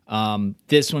on,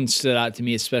 this one stood out to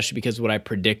me, especially because of what I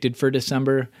predicted for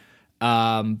December.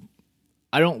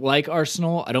 I don't like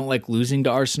Arsenal. I don't like losing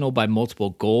to Arsenal by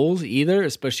multiple goals either,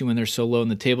 especially when they're so low in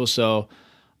the table. So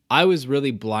I was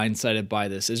really blindsided by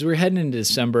this. As we're heading into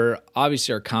December,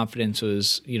 obviously our confidence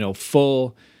was,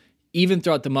 full. Even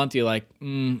throughout the month, you're like,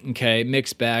 okay,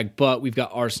 mixed bag, but we've got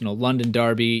Arsenal, London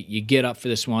Derby. You get up for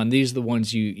this one. These are the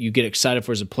ones you get excited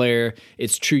for as a player.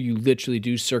 It's true, you literally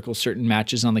do circle certain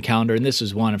matches on the calendar, and this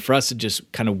is one. And for us to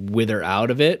just kind of wither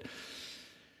out of it,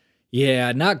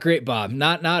 yeah, not great, Bob.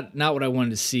 Not what I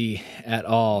wanted to see at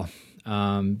all.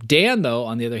 Dan, though,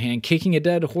 on the other hand, kicking a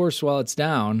dead horse while it's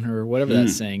down, or whatever that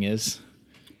saying is.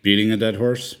 Beating a dead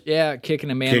horse? Yeah, kicking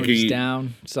a man when he's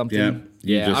down, something.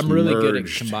 Yeah, I'm really good at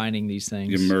combining these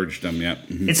things. You merged them, yeah.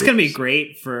 It's going to be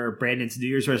great for Brandon's New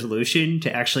Year's resolution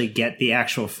to actually get the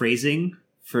actual phrasing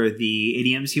for the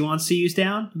idioms he wants to use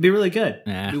down. It'd be really good.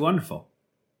 It'd be wonderful.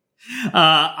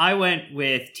 I went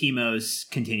with Timo's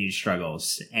continued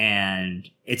struggles, and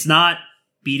it's not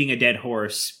beating a dead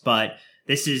horse, but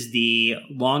this is the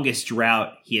longest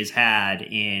drought he has had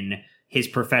in his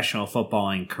professional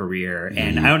footballing career.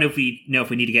 And I don't know if we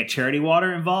need to get Charity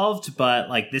Water involved, but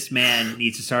like this man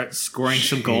needs to start scoring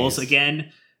some goals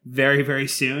again very, very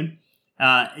soon.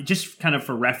 Just kind of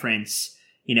for reference,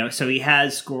 so he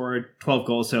has scored 12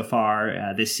 goals so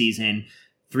far this season.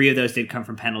 3 of those did come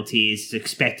from penalties. His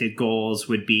expected goals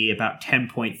would be about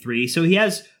 10.3. So he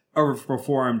has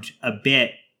overperformed a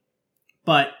bit.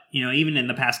 But, even in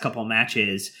the past couple of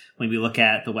matches, when we look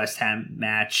at the West Ham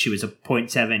match, he was a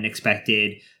 0.7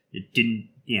 expected. It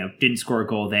didn't score a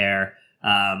goal there.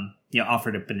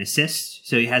 Offered up an assist.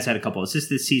 So he has had a couple assists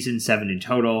this season, 7 in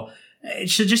total.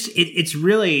 It's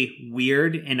really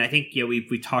weird. And I think,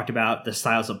 we talked about the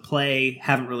styles of play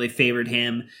haven't really favored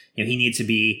him. He needs to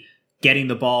be getting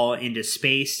the ball into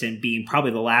space and being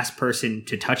probably the last person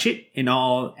to touch it in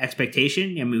all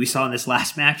expectation. I mean, we saw in this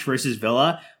last match versus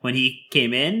Villa when he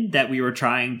came in that we were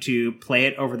trying to play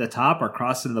it over the top or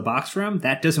cross into the box for him.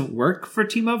 That doesn't work for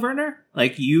Timo Werner.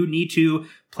 Like, you need to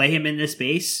play him into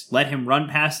space, let him run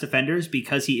past defenders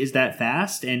because he is that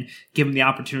fast, and give him the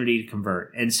opportunity to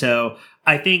convert. And so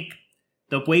I think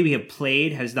the way we have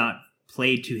played has not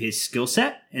played to his skill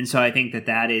set. And so I think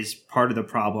that is part of the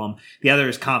problem. The other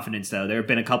is confidence, though. There have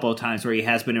been a couple of times where he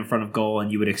has been in front of goal,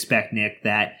 and you would expect, Nick,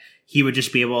 that he would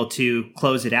just be able to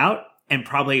close it out. And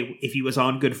probably, if he was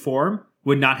on good form,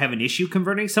 would not have an issue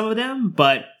converting some of them.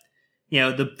 But,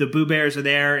 the Boo Bears are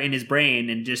there in his brain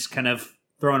and just kind of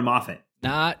throwing him off it.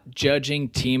 Not judging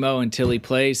Timo until he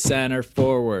plays center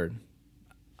forward.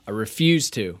 I refuse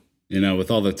to.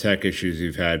 With all the tech issues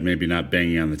you've had, maybe not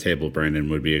banging on the table, Brandon,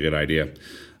 would be a good idea.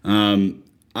 I'm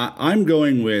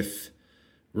going with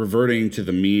reverting to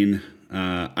the mean.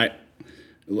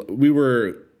 We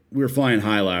were flying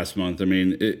high last month. I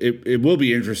mean, it will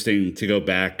be interesting to go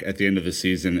back at the end of the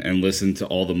season and listen to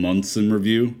all the months in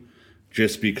review,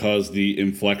 just because the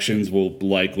inflections will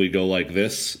likely go like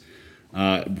this.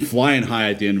 Flying high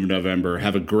at the end of November,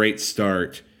 have a great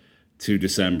start to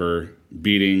December,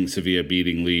 beating Sevilla,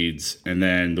 beating Leeds, and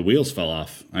then the wheels fell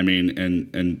off. I mean,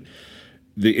 and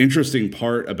the interesting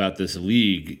part about this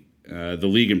league, the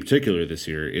league in particular this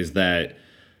year, is that,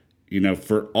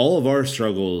 for all of our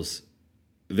struggles,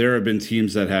 there have been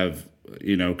teams that have,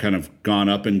 kind of gone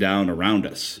up and down around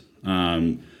us.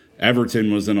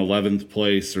 Everton was in 11th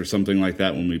place or something like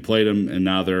that when we played them, and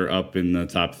now they're up in the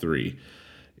top 3.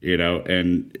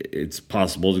 And it's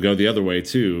possible to go the other way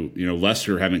too.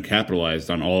 Leicester haven't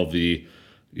capitalized on all of the,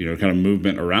 kind of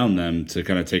movement around them to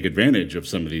kind of take advantage of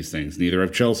some of these things. Neither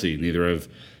have Chelsea, neither have,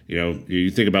 you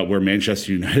think about where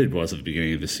Manchester United was at the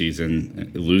beginning of the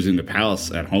season, losing to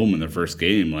Palace at home in their first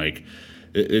game. Like,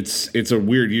 it's a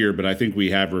weird year, but I think we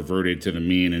have reverted to the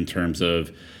mean in terms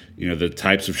of, the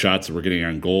types of shots that we're getting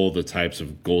on goal, the types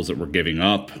of goals that we're giving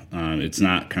up. It's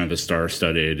not kind of the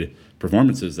star-studded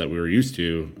performances that we were used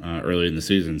to early in the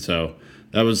season. So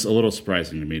that was a little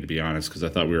surprising to me, to be honest, because I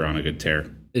thought we were on a good tear.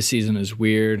 This season is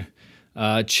weird.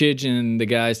 Chidge and the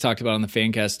guys talked about on the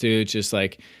Fancast too. It's just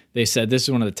like they said, this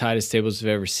is one of the tightest tables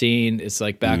we've ever seen. It's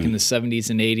like back in the 70s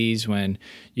and 80s when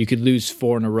you could lose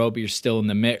 4 in a row, but you're still in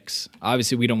the mix.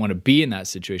 Obviously, we don't want to be in that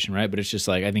situation, right? But it's just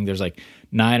like, I think there's like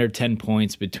 9 or 10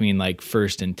 points between like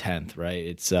 1st and 10th, right?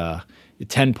 It's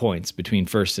 10 points between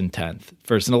 1st and 10th,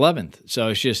 1st and 11th.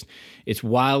 So it's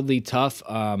wildly tough.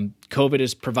 COVID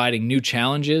is providing new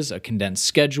challenges, a condensed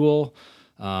schedule.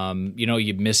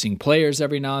 You're missing players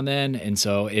every now and then. And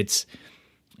so it's,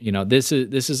 this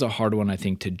is a hard one, I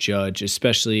think, to judge,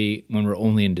 especially when we're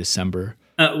only in December.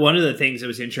 One of the things that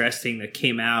was interesting that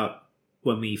came out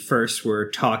when we first were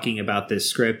talking about this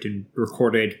script and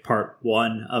recorded part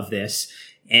 1 of this,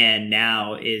 and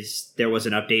now is there was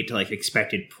an update to like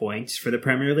expected points for the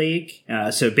Premier League.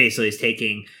 So basically it's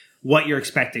taking what your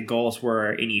expected goals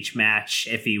were in each match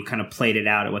if you kind of played it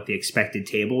out at what the expected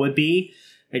table would be.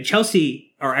 And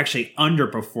Chelsea are actually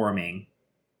underperforming,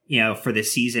 for the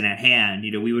season at hand.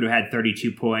 We would have had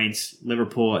 32 points,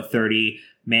 Liverpool at 30,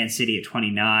 Man City at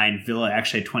 29, Villa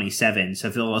actually at 27. So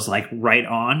Villa was like right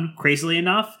on, crazily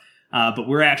enough. But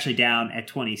we're actually down at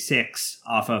 26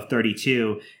 off of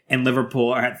 32, and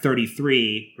Liverpool are at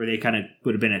 33, where they kind of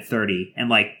would have been at 30. And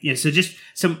so just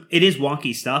it is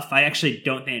wonky stuff. I actually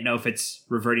don't know if it's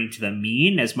reverting to the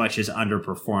mean as much as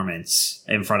underperformance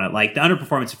in front of, the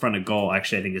underperformance in front of goal,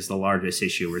 actually, I think is the largest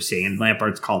issue we're seeing. And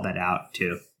Lampard's called that out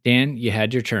too. Dan, you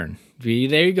had your turn. There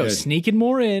you go. Good. Sneaking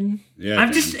more in. Yeah.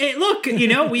 I'm just, look,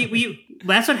 we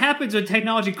that's what happens when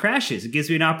technology crashes. It gives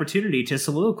me an opportunity to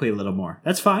soliloquy a little more.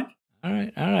 That's fine. All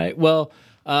right. Well,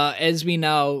 as we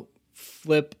now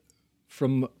flip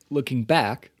from looking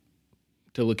back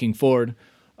to looking forward,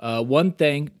 one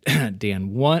thing,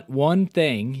 Dan, one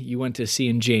thing you went to see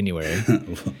in January.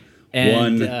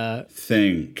 And, one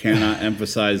thing. Cannot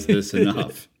emphasize this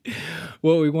enough.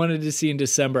 What we wanted to see in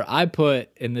December, I put,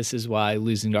 and this is why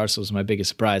losing to Arsenal was my biggest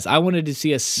surprise, I wanted to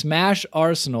see us smash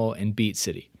Arsenal and beat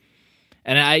City.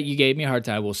 And you gave me a hard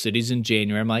time. Well, City's in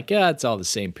January. I'm like, yeah, it's all the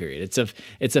same period.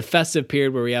 It's a festive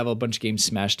period where we have a bunch of games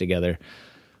smashed together.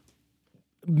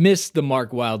 Missed the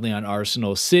mark wildly on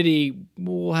Arsenal. City,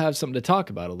 we'll have something to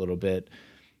talk about a little bit.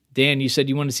 Dan, you said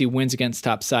you want to see wins against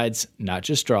top sides, not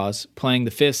just draws. Playing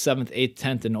the 5th, 7th, 8th,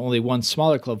 10th, and only one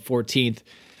smaller club, 14th.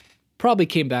 Probably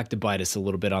came back to bite us a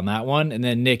little bit on that one. And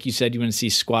then, Nick, you said you want to see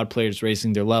squad players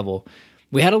raising their level.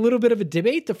 We had a little bit of a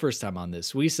debate the first time on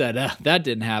this. We said, that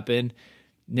didn't happen.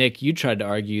 Nick, you tried to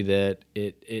argue that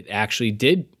it actually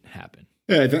did happen.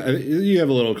 Yeah, you have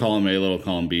a little column A, a little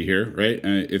column B here, right?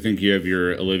 I think you have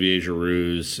your Olivier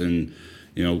Giroud's and,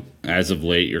 as of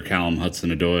late, your Callum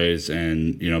Hudson-Odoi's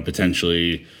and,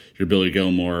 potentially your Billy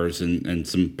Gilmore's and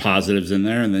some positives in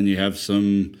there. And then you have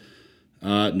some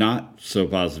not so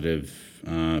positive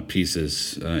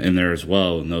pieces in there as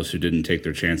well, and those who didn't take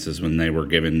their chances when they were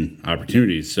given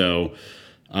opportunities. So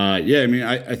Yeah, I mean,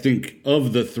 I think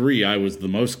of the three, I was the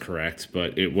most correct,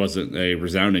 but it wasn't a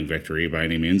resounding victory by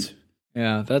any means.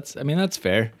 Yeah, that's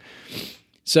fair.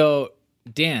 So,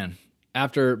 Dan,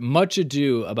 after much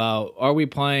ado about are we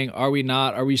playing, are we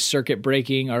not, are we circuit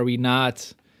breaking, are we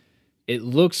not, it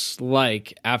looks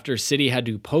like after City had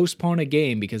to postpone a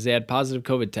game because they had positive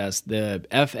COVID tests, the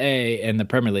FA and the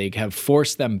Premier League have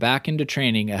forced them back into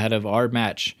training ahead of our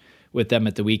match with them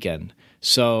at the weekend.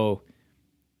 So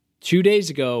 2 days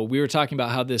ago, we were talking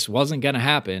about how this wasn't going to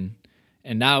happen,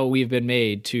 and now we've been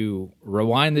made to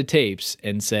rewind the tapes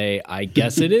and say, I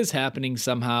guess it is happening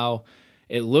somehow.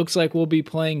 It looks like we'll be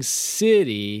playing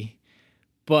City,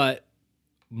 but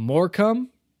Morecambe,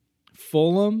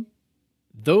 Fulham,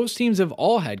 those teams have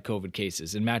all had COVID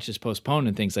cases and matches postponed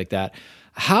and things like that.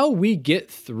 How we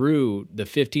get through the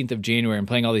 15th of January and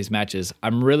playing all these matches,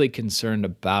 I'm really concerned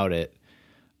about it.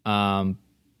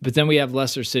 But then we have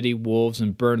Leicester City, Wolves,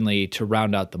 and Burnley to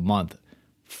round out the month.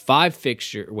 6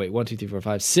 fixtures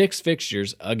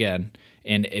again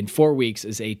in 4 weeks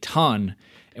is a ton.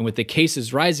 And with the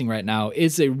cases rising right now,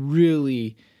 it's a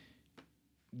really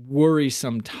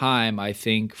worrisome time, I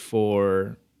think,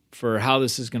 for how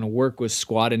this is going to work with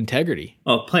squad integrity.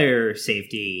 Well, player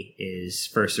safety is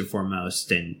first and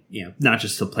foremost, and not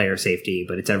just the player safety,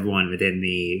 but it's everyone within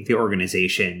the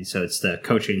organization. So it's the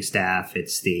coaching staff,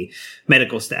 it's the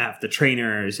medical staff, the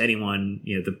trainers, anyone,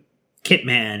 the kit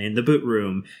man in the boot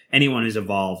room, anyone who's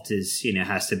involved is,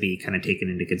 has to be kind of taken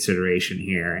into consideration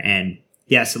here. And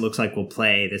yes, it looks like we'll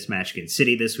play this match against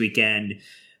City this weekend.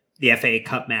 The FA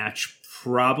Cup match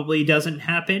probably doesn't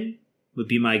happen, would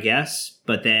be my guess.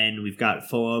 But then we've got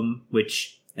Fulham,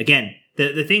 which, again,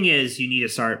 the thing is you need to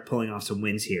start pulling off some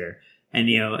wins here. And,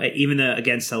 even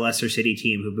against the Leicester City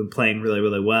team who've been playing really,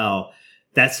 really well,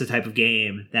 that's the type of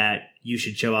game that you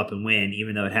should show up and win,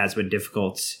 even though it has been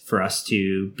difficult for us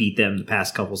to beat them the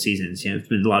past couple seasons. It's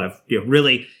been a lot of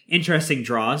really interesting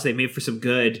draws. They made for some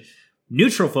good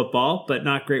neutral football, but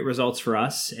not great results for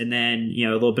us. And then,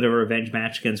 a little bit of a revenge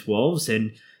match against Wolves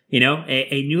and,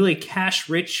 a newly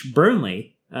cash-rich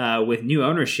Burnley with new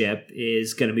ownership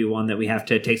is going to be one that we have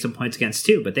to take some points against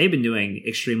too. But they've been doing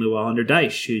extremely well under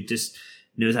Dyche, who just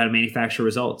knows how to manufacture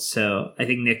results. So I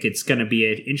think, Nick, it's going to be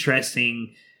an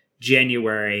interesting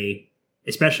January,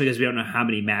 especially because we don't know how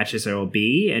many matches there will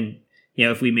be. And,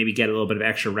 if we maybe get a little bit of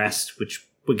extra rest, which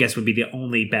I guess would be the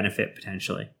only benefit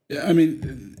potentially. Yeah, I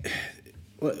mean,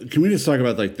 can we just talk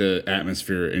about the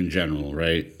atmosphere in general,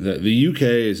 right? The UK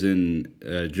is in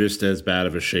just as bad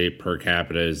of a shape per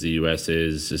capita as the US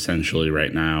is essentially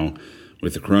right now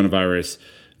with the coronavirus.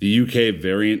 The UK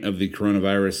variant of the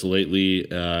coronavirus lately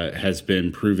has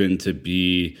been proven to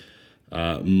be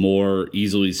more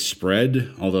easily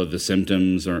spread, although the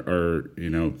symptoms are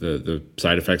the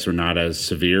side effects are not as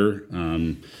severe.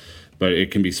 But it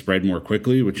can be spread more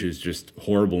quickly, which is just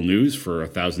horrible news for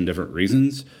 1,000 different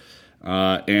reasons.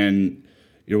 And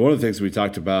one of the things we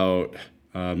talked about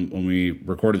when we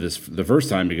recorded this the first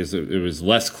time, because it was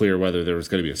less clear whether there was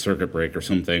going to be a circuit break or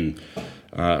something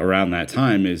around that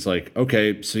time, is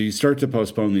okay, so you start to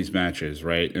postpone these matches,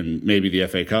 right? And maybe the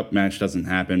FA Cup match doesn't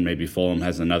happen. Maybe Fulham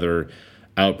has another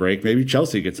outbreak. Maybe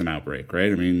Chelsea gets an outbreak,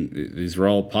 right? I mean, these are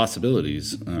all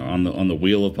possibilities on the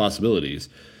wheel of possibilities.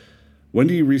 When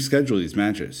do you reschedule these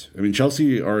matches? I mean,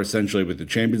 Chelsea are essentially with the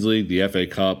Champions League, the FA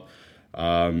Cup,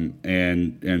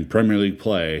 and Premier League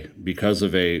play because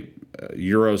of a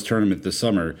Euros tournament this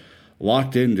summer,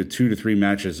 locked into 2 to 3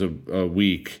 matches a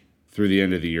week through the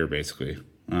end of the year, basically.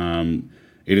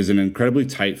 It is an incredibly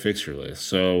tight fixture list,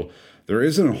 so there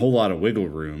isn't a whole lot of wiggle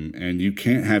room, and you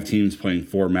can't have teams playing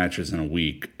 4 matches in a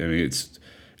week. I mean,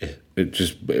 it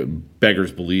just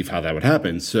beggars belief how that would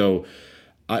happen. So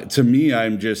to me,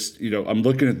 I'm just, I'm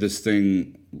looking at this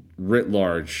thing writ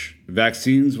large.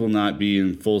 Vaccines will not be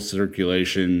in full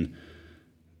circulation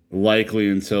likely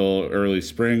until early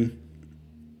spring.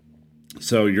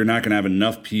 So you're not going to have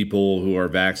enough people who are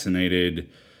vaccinated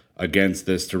against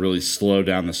this to really slow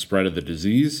down the spread of the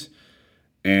disease.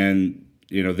 And,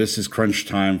 this is crunch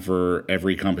time for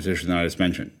every competition that I just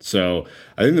mentioned. So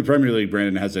I think the Premier League,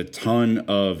 Brandon, has a ton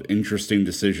of interesting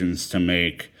decisions to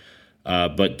make.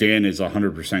 But Dan is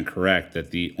 100% correct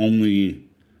that the only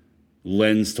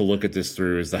lens to look at this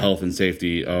through is the health and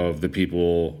safety of the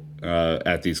people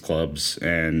at these clubs,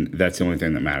 and that's the only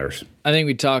thing that matters. I think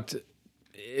we talked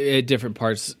at different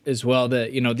parts as well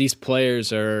that, these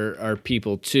players are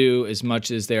people too, as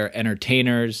much as they're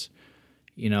entertainers.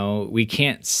 We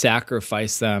can't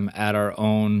sacrifice them at our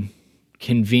own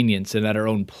convenience and at our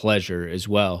own pleasure as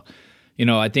well.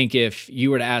 I think if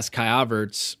you were to ask Kai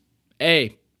Havertz,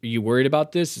 hey, are you worried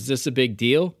about this? Is this a big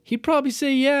deal? He'd probably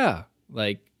say, yeah.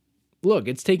 look,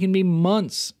 it's taken me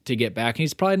months to get back, and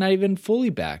he's probably not even fully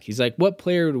back. He's like, what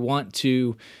player would want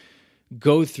to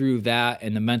go through that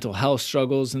and the mental health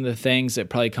struggles and the things that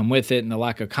probably come with it and the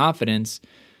lack of confidence,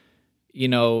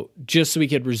 just so we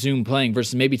could resume playing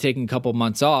versus maybe taking a couple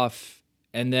months off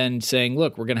and then saying,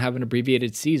 look, we're going to have an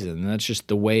abbreviated season. And that's just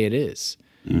the way it is.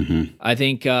 Mm-hmm. I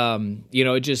think,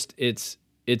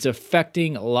 it's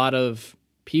affecting a lot of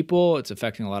people. It's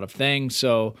affecting a lot of things.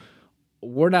 So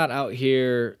we're not out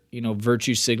here,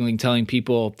 virtue signaling, telling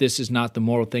people this is not the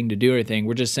moral thing to do or anything.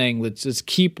 We're just saying, let's just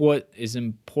keep what is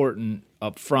important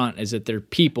up front is that they're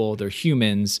people, they're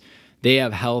humans, they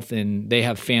have health and they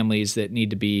have families that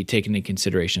need to be taken into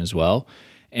consideration as well.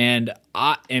 And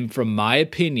from my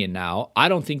opinion now, I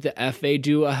don't think the FA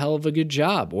do a hell of a good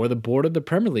job or the board of the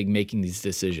Premier League making these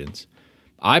decisions.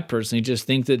 I personally just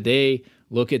think that they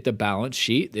look at the balance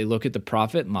sheet, they look at the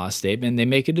profit and loss statement, and they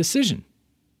make a decision.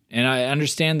 And I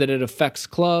understand that it affects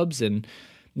clubs and,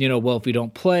 if we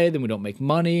don't play, then we don't make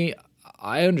money.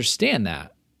 I understand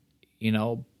that,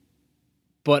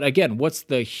 But again, what's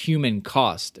the human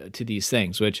cost to these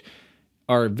things, which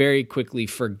are very quickly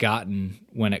forgotten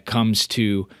when it comes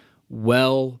to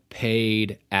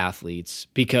well-paid athletes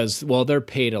because, they're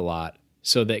paid a lot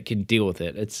so they can deal with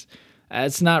it.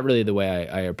 It's not really the way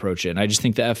I approach it. And I just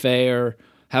think the FA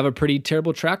have a pretty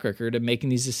terrible track record of making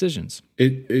these decisions.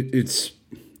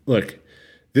 Look,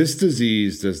 this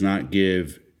disease does not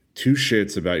give two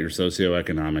shits about your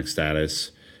socioeconomic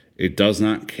status. It does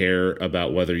not care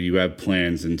about whether you have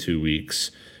plans in 2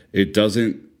 weeks. It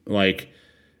doesn't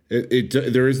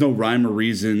there is no rhyme or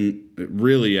reason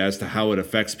really as to how it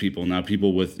affects people. Now,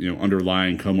 people with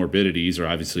underlying comorbidities are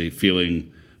obviously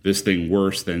feeling this thing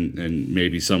worse than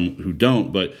maybe some who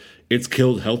don't, but it's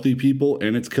killed healthy people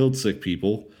and it's killed sick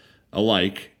people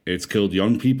alike. It's killed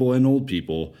young people and old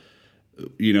people.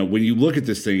 When you look at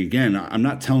this thing, again, I'm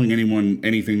not telling anyone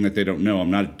anything that they don't know.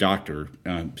 I'm not a doctor.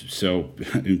 So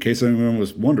in case anyone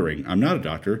was wondering, I'm not a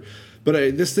doctor.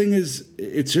 But this thing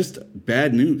it's just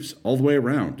bad news all the way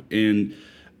around. And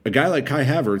a guy like Kai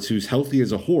Havertz, who's healthy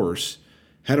as a horse,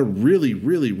 had a really,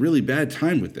 really, really bad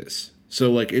time with this.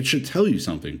 So, it should tell you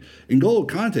something. N'Golo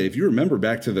Kante, if you remember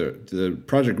back to the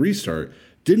Project Restart,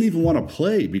 didn't even want to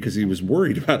play because he was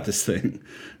worried about this thing,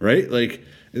 right?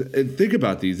 Think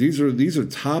about these. These are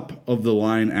top of the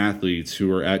line athletes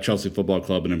who are at Chelsea Football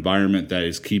Club, an environment that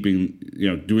is keeping,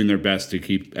 doing their best to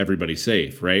keep everybody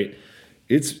safe, right?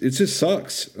 It just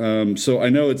sucks. So I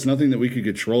know it's nothing that we could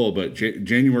control, but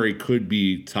January could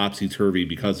be topsy-turvy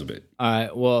because of it. All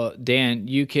right. Well, Dan,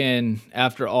 you can,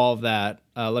 after all of that,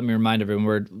 let me remind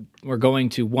everyone, we're going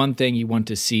to one thing you want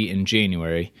to see in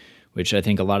January, which I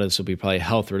think a lot of this will be probably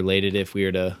health-related if we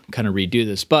were to kind of redo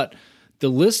this. But the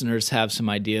listeners have some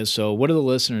ideas. So what do the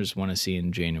listeners want to see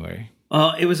in January?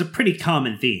 Well, it was a pretty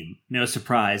common theme. No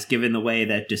surprise, given the way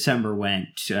that December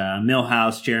went.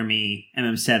 Millhouse, Jeremy,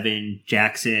 MM7,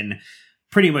 Jackson,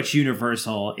 pretty much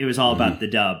universal. It was all about the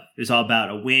dub. It was all about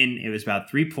a win. It was about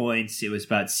 3 points. It was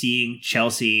about seeing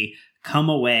Chelsea come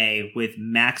away with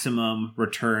maximum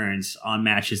returns on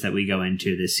matches that we go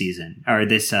into this season, or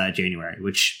this January,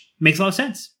 which makes a lot of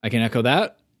sense. I can echo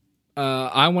that.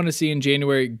 I want to see in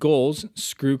January goals,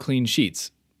 screw clean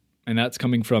sheets. And that's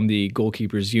coming from the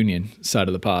Goalkeepers Union side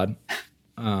of the pod.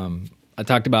 I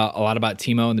talked a lot about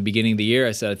Timo in the beginning of the year.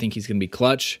 I said I think he's going to be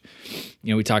clutch.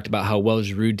 We talked about how well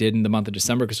Giroud did in the month of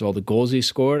December because of all the goals he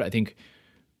scored. I think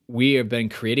we have been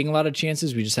creating a lot of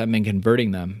chances. We just haven't been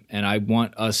converting them. And I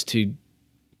want us to,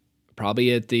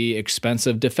 probably at the expense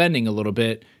of defending a little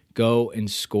bit, go and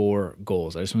score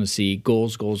goals. I just want to see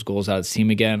goals out of this team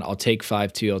again. I'll take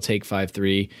 5-2. I'll take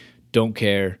 5-3. Don't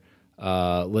care.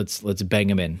 Let's bang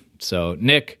them in. So,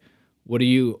 Nick, what are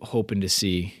you hoping to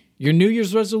see? Your New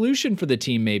Year's resolution for the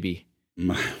team, maybe?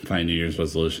 My New Year's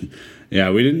resolution.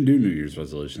 Yeah, we didn't do New Year's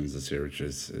resolutions this year, which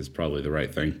is probably the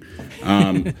right thing.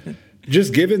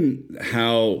 Just given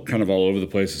how kind of all over the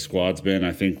place the squad's been,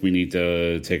 I think we need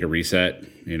to take a reset.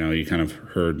 You kind of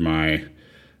heard my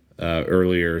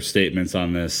earlier statements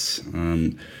on this.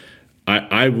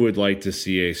 I would like to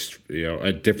see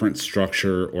a different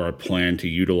structure or a plan to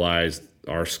utilize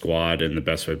our squad in the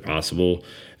best way possible.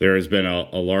 There has been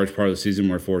a large part of the season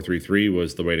where 4-3-3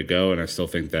 was the way to go, and I still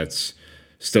think that's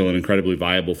still an incredibly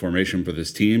viable formation for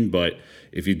this team. But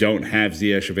if you don't have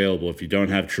Ziyech available, if you don't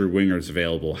have true wingers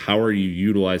available, how are you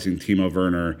utilizing Timo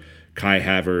Werner, Kai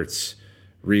Havertz,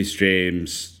 Reece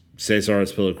James, Cesar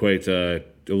Azpilicueta,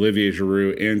 Olivier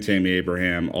Giroud, and Tammy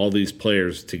Abraham, all these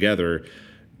players together?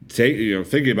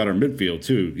 Thinking about our midfield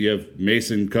too. You have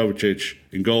Mason, Kovacic,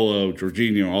 N'Golo,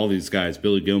 Jorginho, all these guys,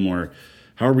 Billy Gilmore.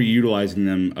 How are we utilizing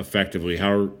them effectively?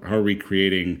 How are we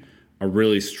creating a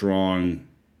really strong,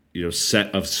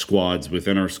 set of squads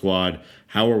within our squad.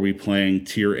 How are we playing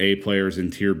tier A players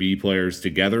and tier B players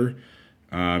together,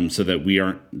 so that we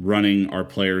aren't running our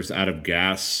players out of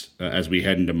gas as we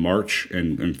head into March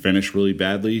and finish really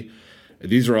badly?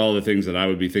 These are all the things that I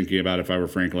would be thinking about if I were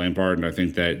Frank Lampard, and I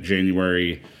think that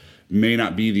January may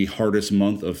not be the hardest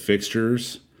month of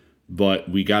fixtures, but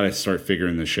we got to start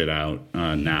figuring this shit out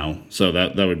now. So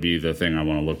that would be the thing I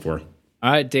want to look for.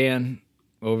 All right, Dan,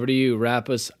 over to you. Wrap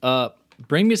us up.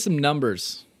 Bring me some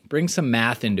numbers. Bring some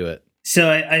math into it.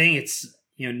 So I think it's,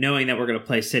 knowing that we're going to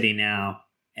play City now,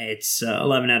 it's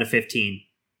 11 out of 15.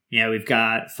 We've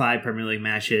got 5 Premier League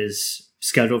matches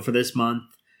scheduled for this month,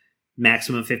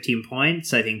 maximum 15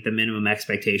 points. I think the minimum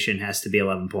expectation has to be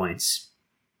 11 points.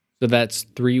 So that's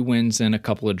 3 wins and a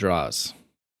couple of draws.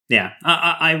 Yeah,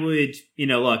 I would,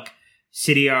 look,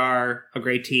 City are a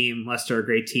great team, Leicester a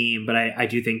great team, but I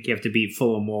do think you have to beat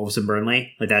Fulham, Wolves, and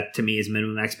Burnley. Like that, to me, is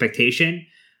minimum expectation.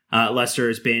 Leicester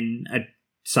has been a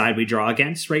side we draw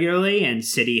against regularly, and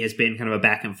City has been kind of a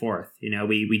back and forth.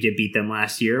 We did beat them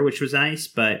last year, which was nice,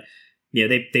 but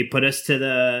they put us to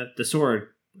the sword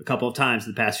a couple of times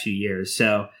in the past few years.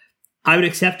 So I would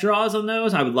accept draws on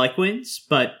those. I would like wins,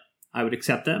 but I would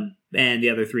accept them. And the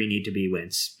other 3 need to be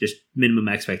wins, just minimum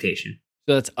expectation.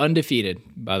 So that's undefeated,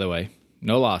 by the way.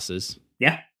 No losses.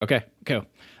 Yeah. Okay, cool.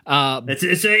 But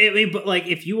like,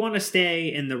 if you want to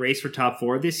stay in the race for top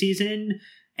 4 this season,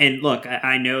 and look,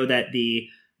 I know that the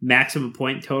maximum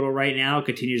point total right now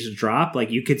continues to drop. Like,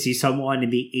 you could see someone in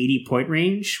the 80-point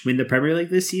range win the Premier League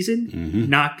this season.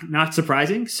 Mm-hmm. Not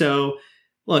surprising. So,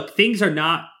 look, things are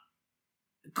not,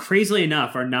 crazily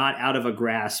enough, are not out of a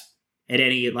grasp at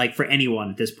any, like, for anyone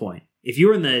at this point. If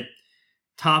you're in the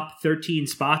top 13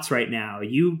 spots right now,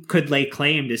 you could lay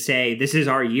claim to say this is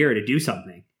our year to do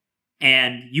something.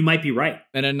 And you might be right.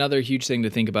 And another huge thing to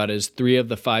think about is 3 of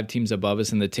the 5 teams above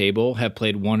us in the table have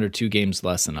played 1 or 2 games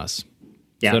less than us.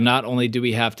 Yeah. So not only do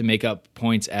we have to make up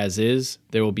points as is,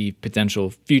 there will be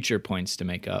potential future points to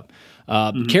make up.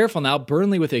 Careful now,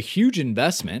 Burnley with a huge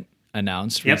investment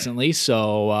announced recently.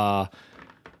 So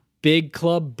big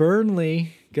club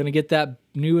Burnley going to get that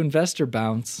new investor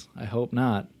bounce. I hope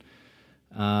not.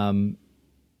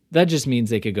 That just means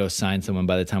they could go sign someone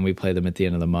by the time we play them at the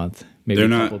end of the month. Maybe a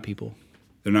couple people.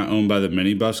 They're not owned by the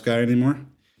minibus guy anymore?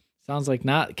 Sounds like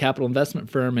not. Capital investment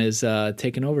firm is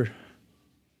taking over.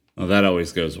 Well, that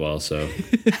always goes well, so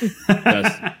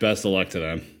best of luck to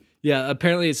them. Yeah,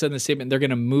 apparently it said in the statement they're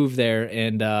going to move there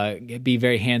and be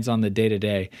very hands-on the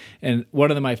day-to-day. And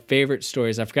one of my favorite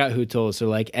stories, I forgot who told us, they're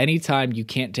like, anytime you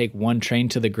can't take one train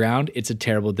to the ground, it's a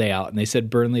terrible day out. And they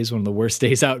said Burnley is one of the worst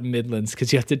days out in Midlands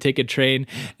because you have to take a train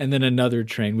and then another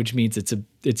train, which means it's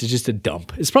just a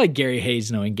dump. It's probably Gary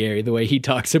Hayes knowing Gary, the way he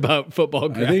talks about football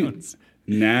grounds.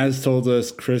 Naz told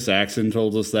us, Chris Axon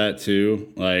told us that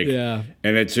too.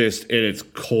 And it's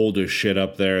cold as shit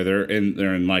up there. They're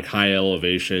in like high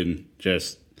elevation,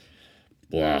 just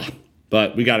blah.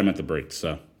 But we got them at the break,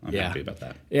 so I'm happy about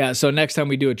that. Yeah. So next time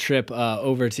we do a trip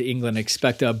over to England,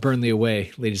 expect Burnley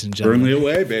away, ladies and gentlemen. Burnley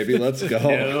away, baby. Let's go.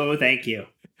 No, thank you.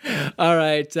 All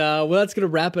right. Well, that's gonna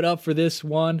wrap it up for this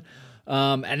one.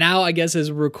 And now I guess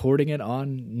as we're recording it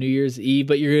on New Year's Eve,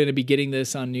 but you're gonna be getting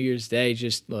this on New Year's Day.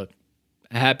 Just look.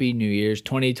 Happy New Year's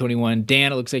 2021.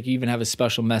 Dan, it looks like you even have a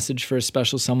special message for a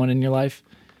special someone in your life.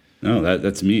 No,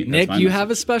 that's me. Nick, you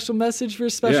have a special message for a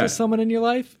special someone in your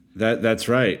life? That's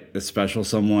right. A special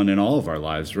someone in all of our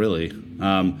lives, really.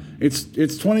 It's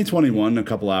 2021, a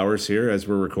couple hours here as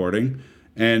we're recording,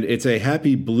 and it's a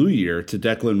happy blue year to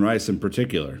Declan Rice in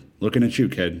particular. Looking at you,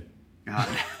 kid. God.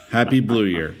 Happy blue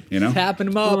year, Tapping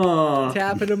him up. Oh.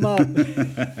 Tapping him up.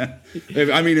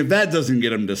 If that doesn't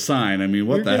get him to sign,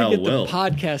 what the hell will? The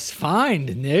podcast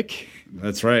fined, Nick.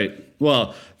 That's right.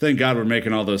 Well, thank God we're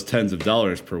making all those tens of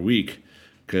dollars per week,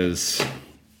 because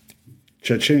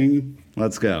cha-ching,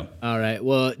 let's go. All right.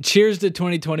 Well, cheers to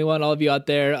 2021, all of you out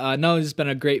there. No, it's been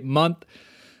a great month.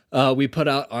 We put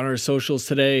out on our socials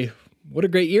today what a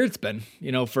great year it's been,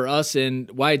 for us. And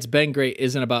why it's been great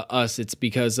isn't about us. It's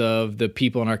because of the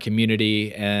people in our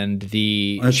community and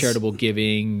the charitable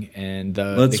giving and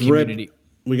the community.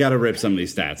 We got to rip some of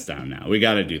these stats down now. We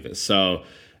got to do this. So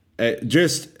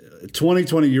just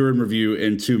 2020 year in review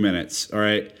in 2 minutes. All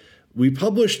right. We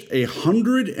published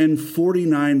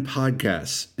 149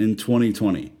 podcasts in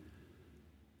 2020.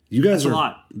 You guys That's a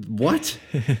lot. What?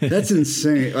 That's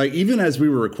insane. Like, even as we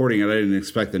were recording it, I didn't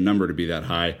expect the number to be that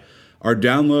high. Our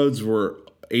downloads were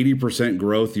 80%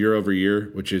 growth year over year,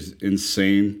 which is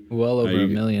insane. Well over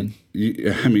 1 million.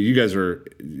 You guys are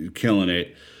killing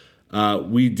it.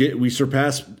 We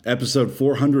surpassed episode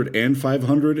 400 and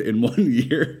 500 in 1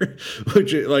 year,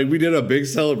 which like we did a big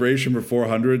celebration for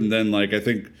 400, and then like I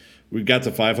think we got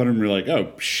to 500 and we were like,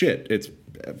 oh shit, it's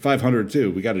 500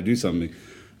 too. We got to do something.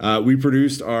 We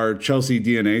produced our Chelsea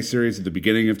DNA series at the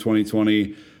beginning of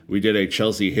 2020. We did a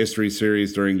Chelsea history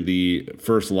series during the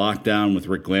first lockdown with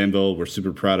Rick Glanville. We're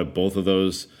super proud of both of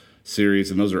those series,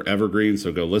 and those are evergreen,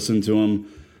 so go listen to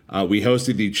them. We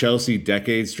hosted the Chelsea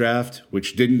Decades Draft,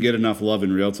 which didn't get enough love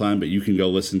in real time, but you can go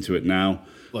listen to it now.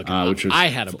 Look, which was, I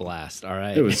had a blast, all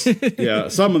right? It was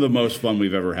some of the most fun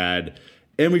we've ever had.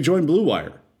 And we joined Blue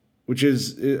Wire, which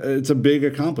is it's a big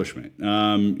accomplishment. We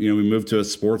moved to a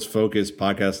sports-focused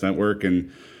podcast network,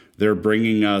 and they're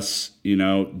bringing us,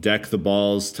 deck the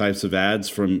balls types of ads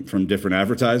from different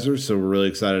advertisers. So we're really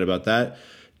excited about that.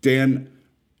 Dan,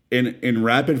 in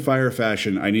rapid fire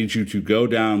fashion, I need you to go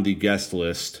down the guest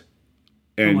list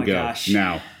and go gosh.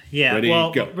 Now. Yeah. Ready,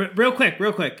 well, go. real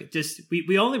quick. Just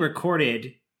we only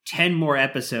recorded 10 more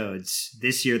episodes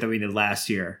this year than we did last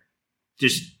year.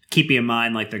 Just keeping in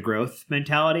mind like the growth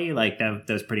mentality, like that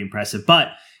was pretty impressive. But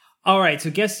all right, so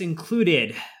guests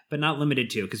included, but not limited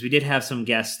to, because we did have some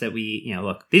guests that we,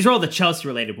 look, these are all the Chelsea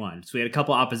related ones. We had a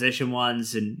couple opposition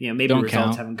ones, and maybe Don't results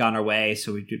count. haven't gone our way,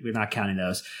 so we're not counting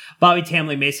those. Bobby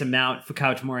Tamley, Mason Mount,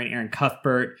 Foucault Tamori, and Aaron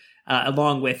Cuthbert,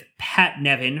 along with Pat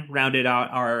Nevin, rounded out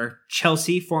our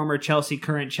Chelsea, former Chelsea,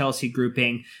 current Chelsea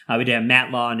grouping. We did have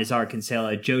Matt Law, Nazar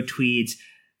Kinsella, Joe Tweeds,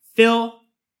 Phil,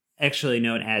 actually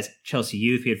known as Chelsea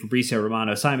Youth. We had Fabrizio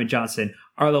Romano, Simon Johnson,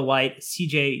 Arlo White,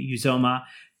 CJ Uzoma,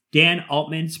 Dan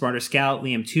Altman, Smarter Scout,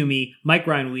 Liam Toomey, Mike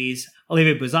Ryan Wees,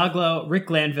 Olivia Buzaglo, Rick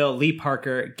Glanville, Lee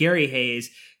Parker, Gary Hayes,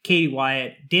 Katie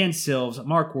Wyatt, Dan Silves,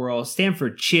 Mark Worrell,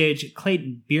 Stanford Chidge,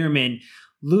 Clayton Bierman,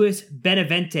 Louis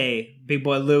Benevente, Big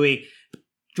Boy Louie,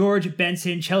 George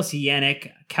Benson, Chelsea Yannick,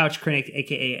 Couch Critic,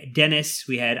 a.k.a. Dennis.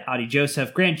 We had Adi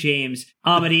Joseph, Grant James,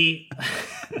 Amity,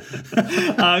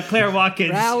 Claire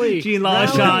Watkins, Gene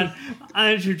Lalashon,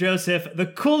 Andrew Joseph, the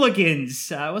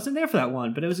Cooligans. I wasn't there for that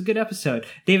one, but it was a good episode.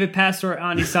 David Pastor,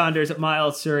 Andy Saunders,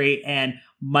 Miles Surrey, and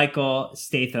Michael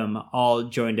Statham all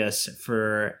joined us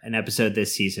for an episode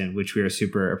this season, which we are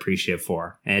super appreciative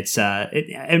for. And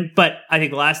but I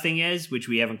think the last thing is, which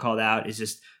we haven't called out, is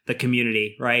just the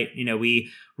community, right?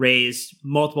 We raised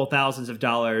multiple thousands of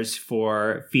dollars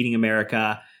for Feeding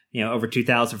America, over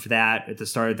 2,000 for that at the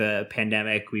start of the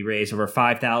pandemic. We raised over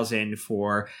 5,000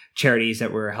 for charities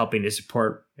that were helping to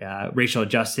support racial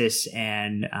justice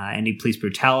and ending police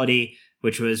brutality,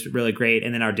 which was really great.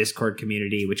 And then our Discord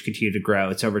community, which continued to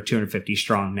grow. It's over 250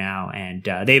 strong now. And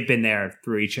they've been there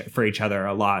for each other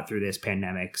a lot through this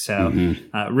pandemic. So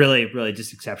really, really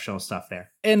just exceptional stuff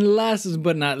there. And last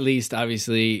but not least,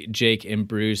 obviously, Jake and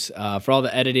Bruce, for all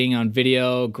the editing on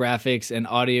video, graphics, and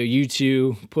audio. You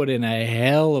two put in a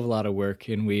hell of a lot of work,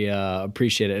 and we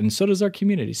appreciate it. And so does our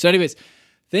community. So anyways,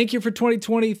 thank you for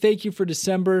 2020. Thank you for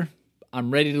December. I'm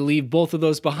ready to leave both of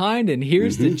those behind, and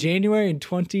here's the January in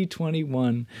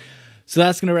 2021. So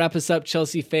that's going to wrap us up,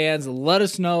 Chelsea fans. Let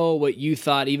us know what you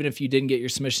thought, even if you didn't get your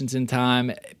submissions in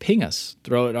time. Ping us.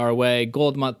 Throw it our way.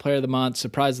 Gold Month, Player of the Month,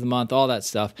 Surprise of the Month, all that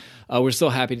stuff. We're so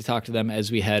happy to talk to them as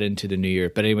we head into the new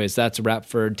year. But anyways, that's a wrap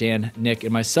for Dan, Nick,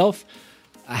 and myself.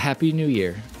 A happy new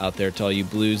year out there to all you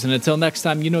Blues. And until next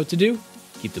time, you know what to do.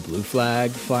 Keep the blue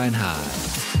flag flying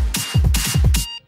high.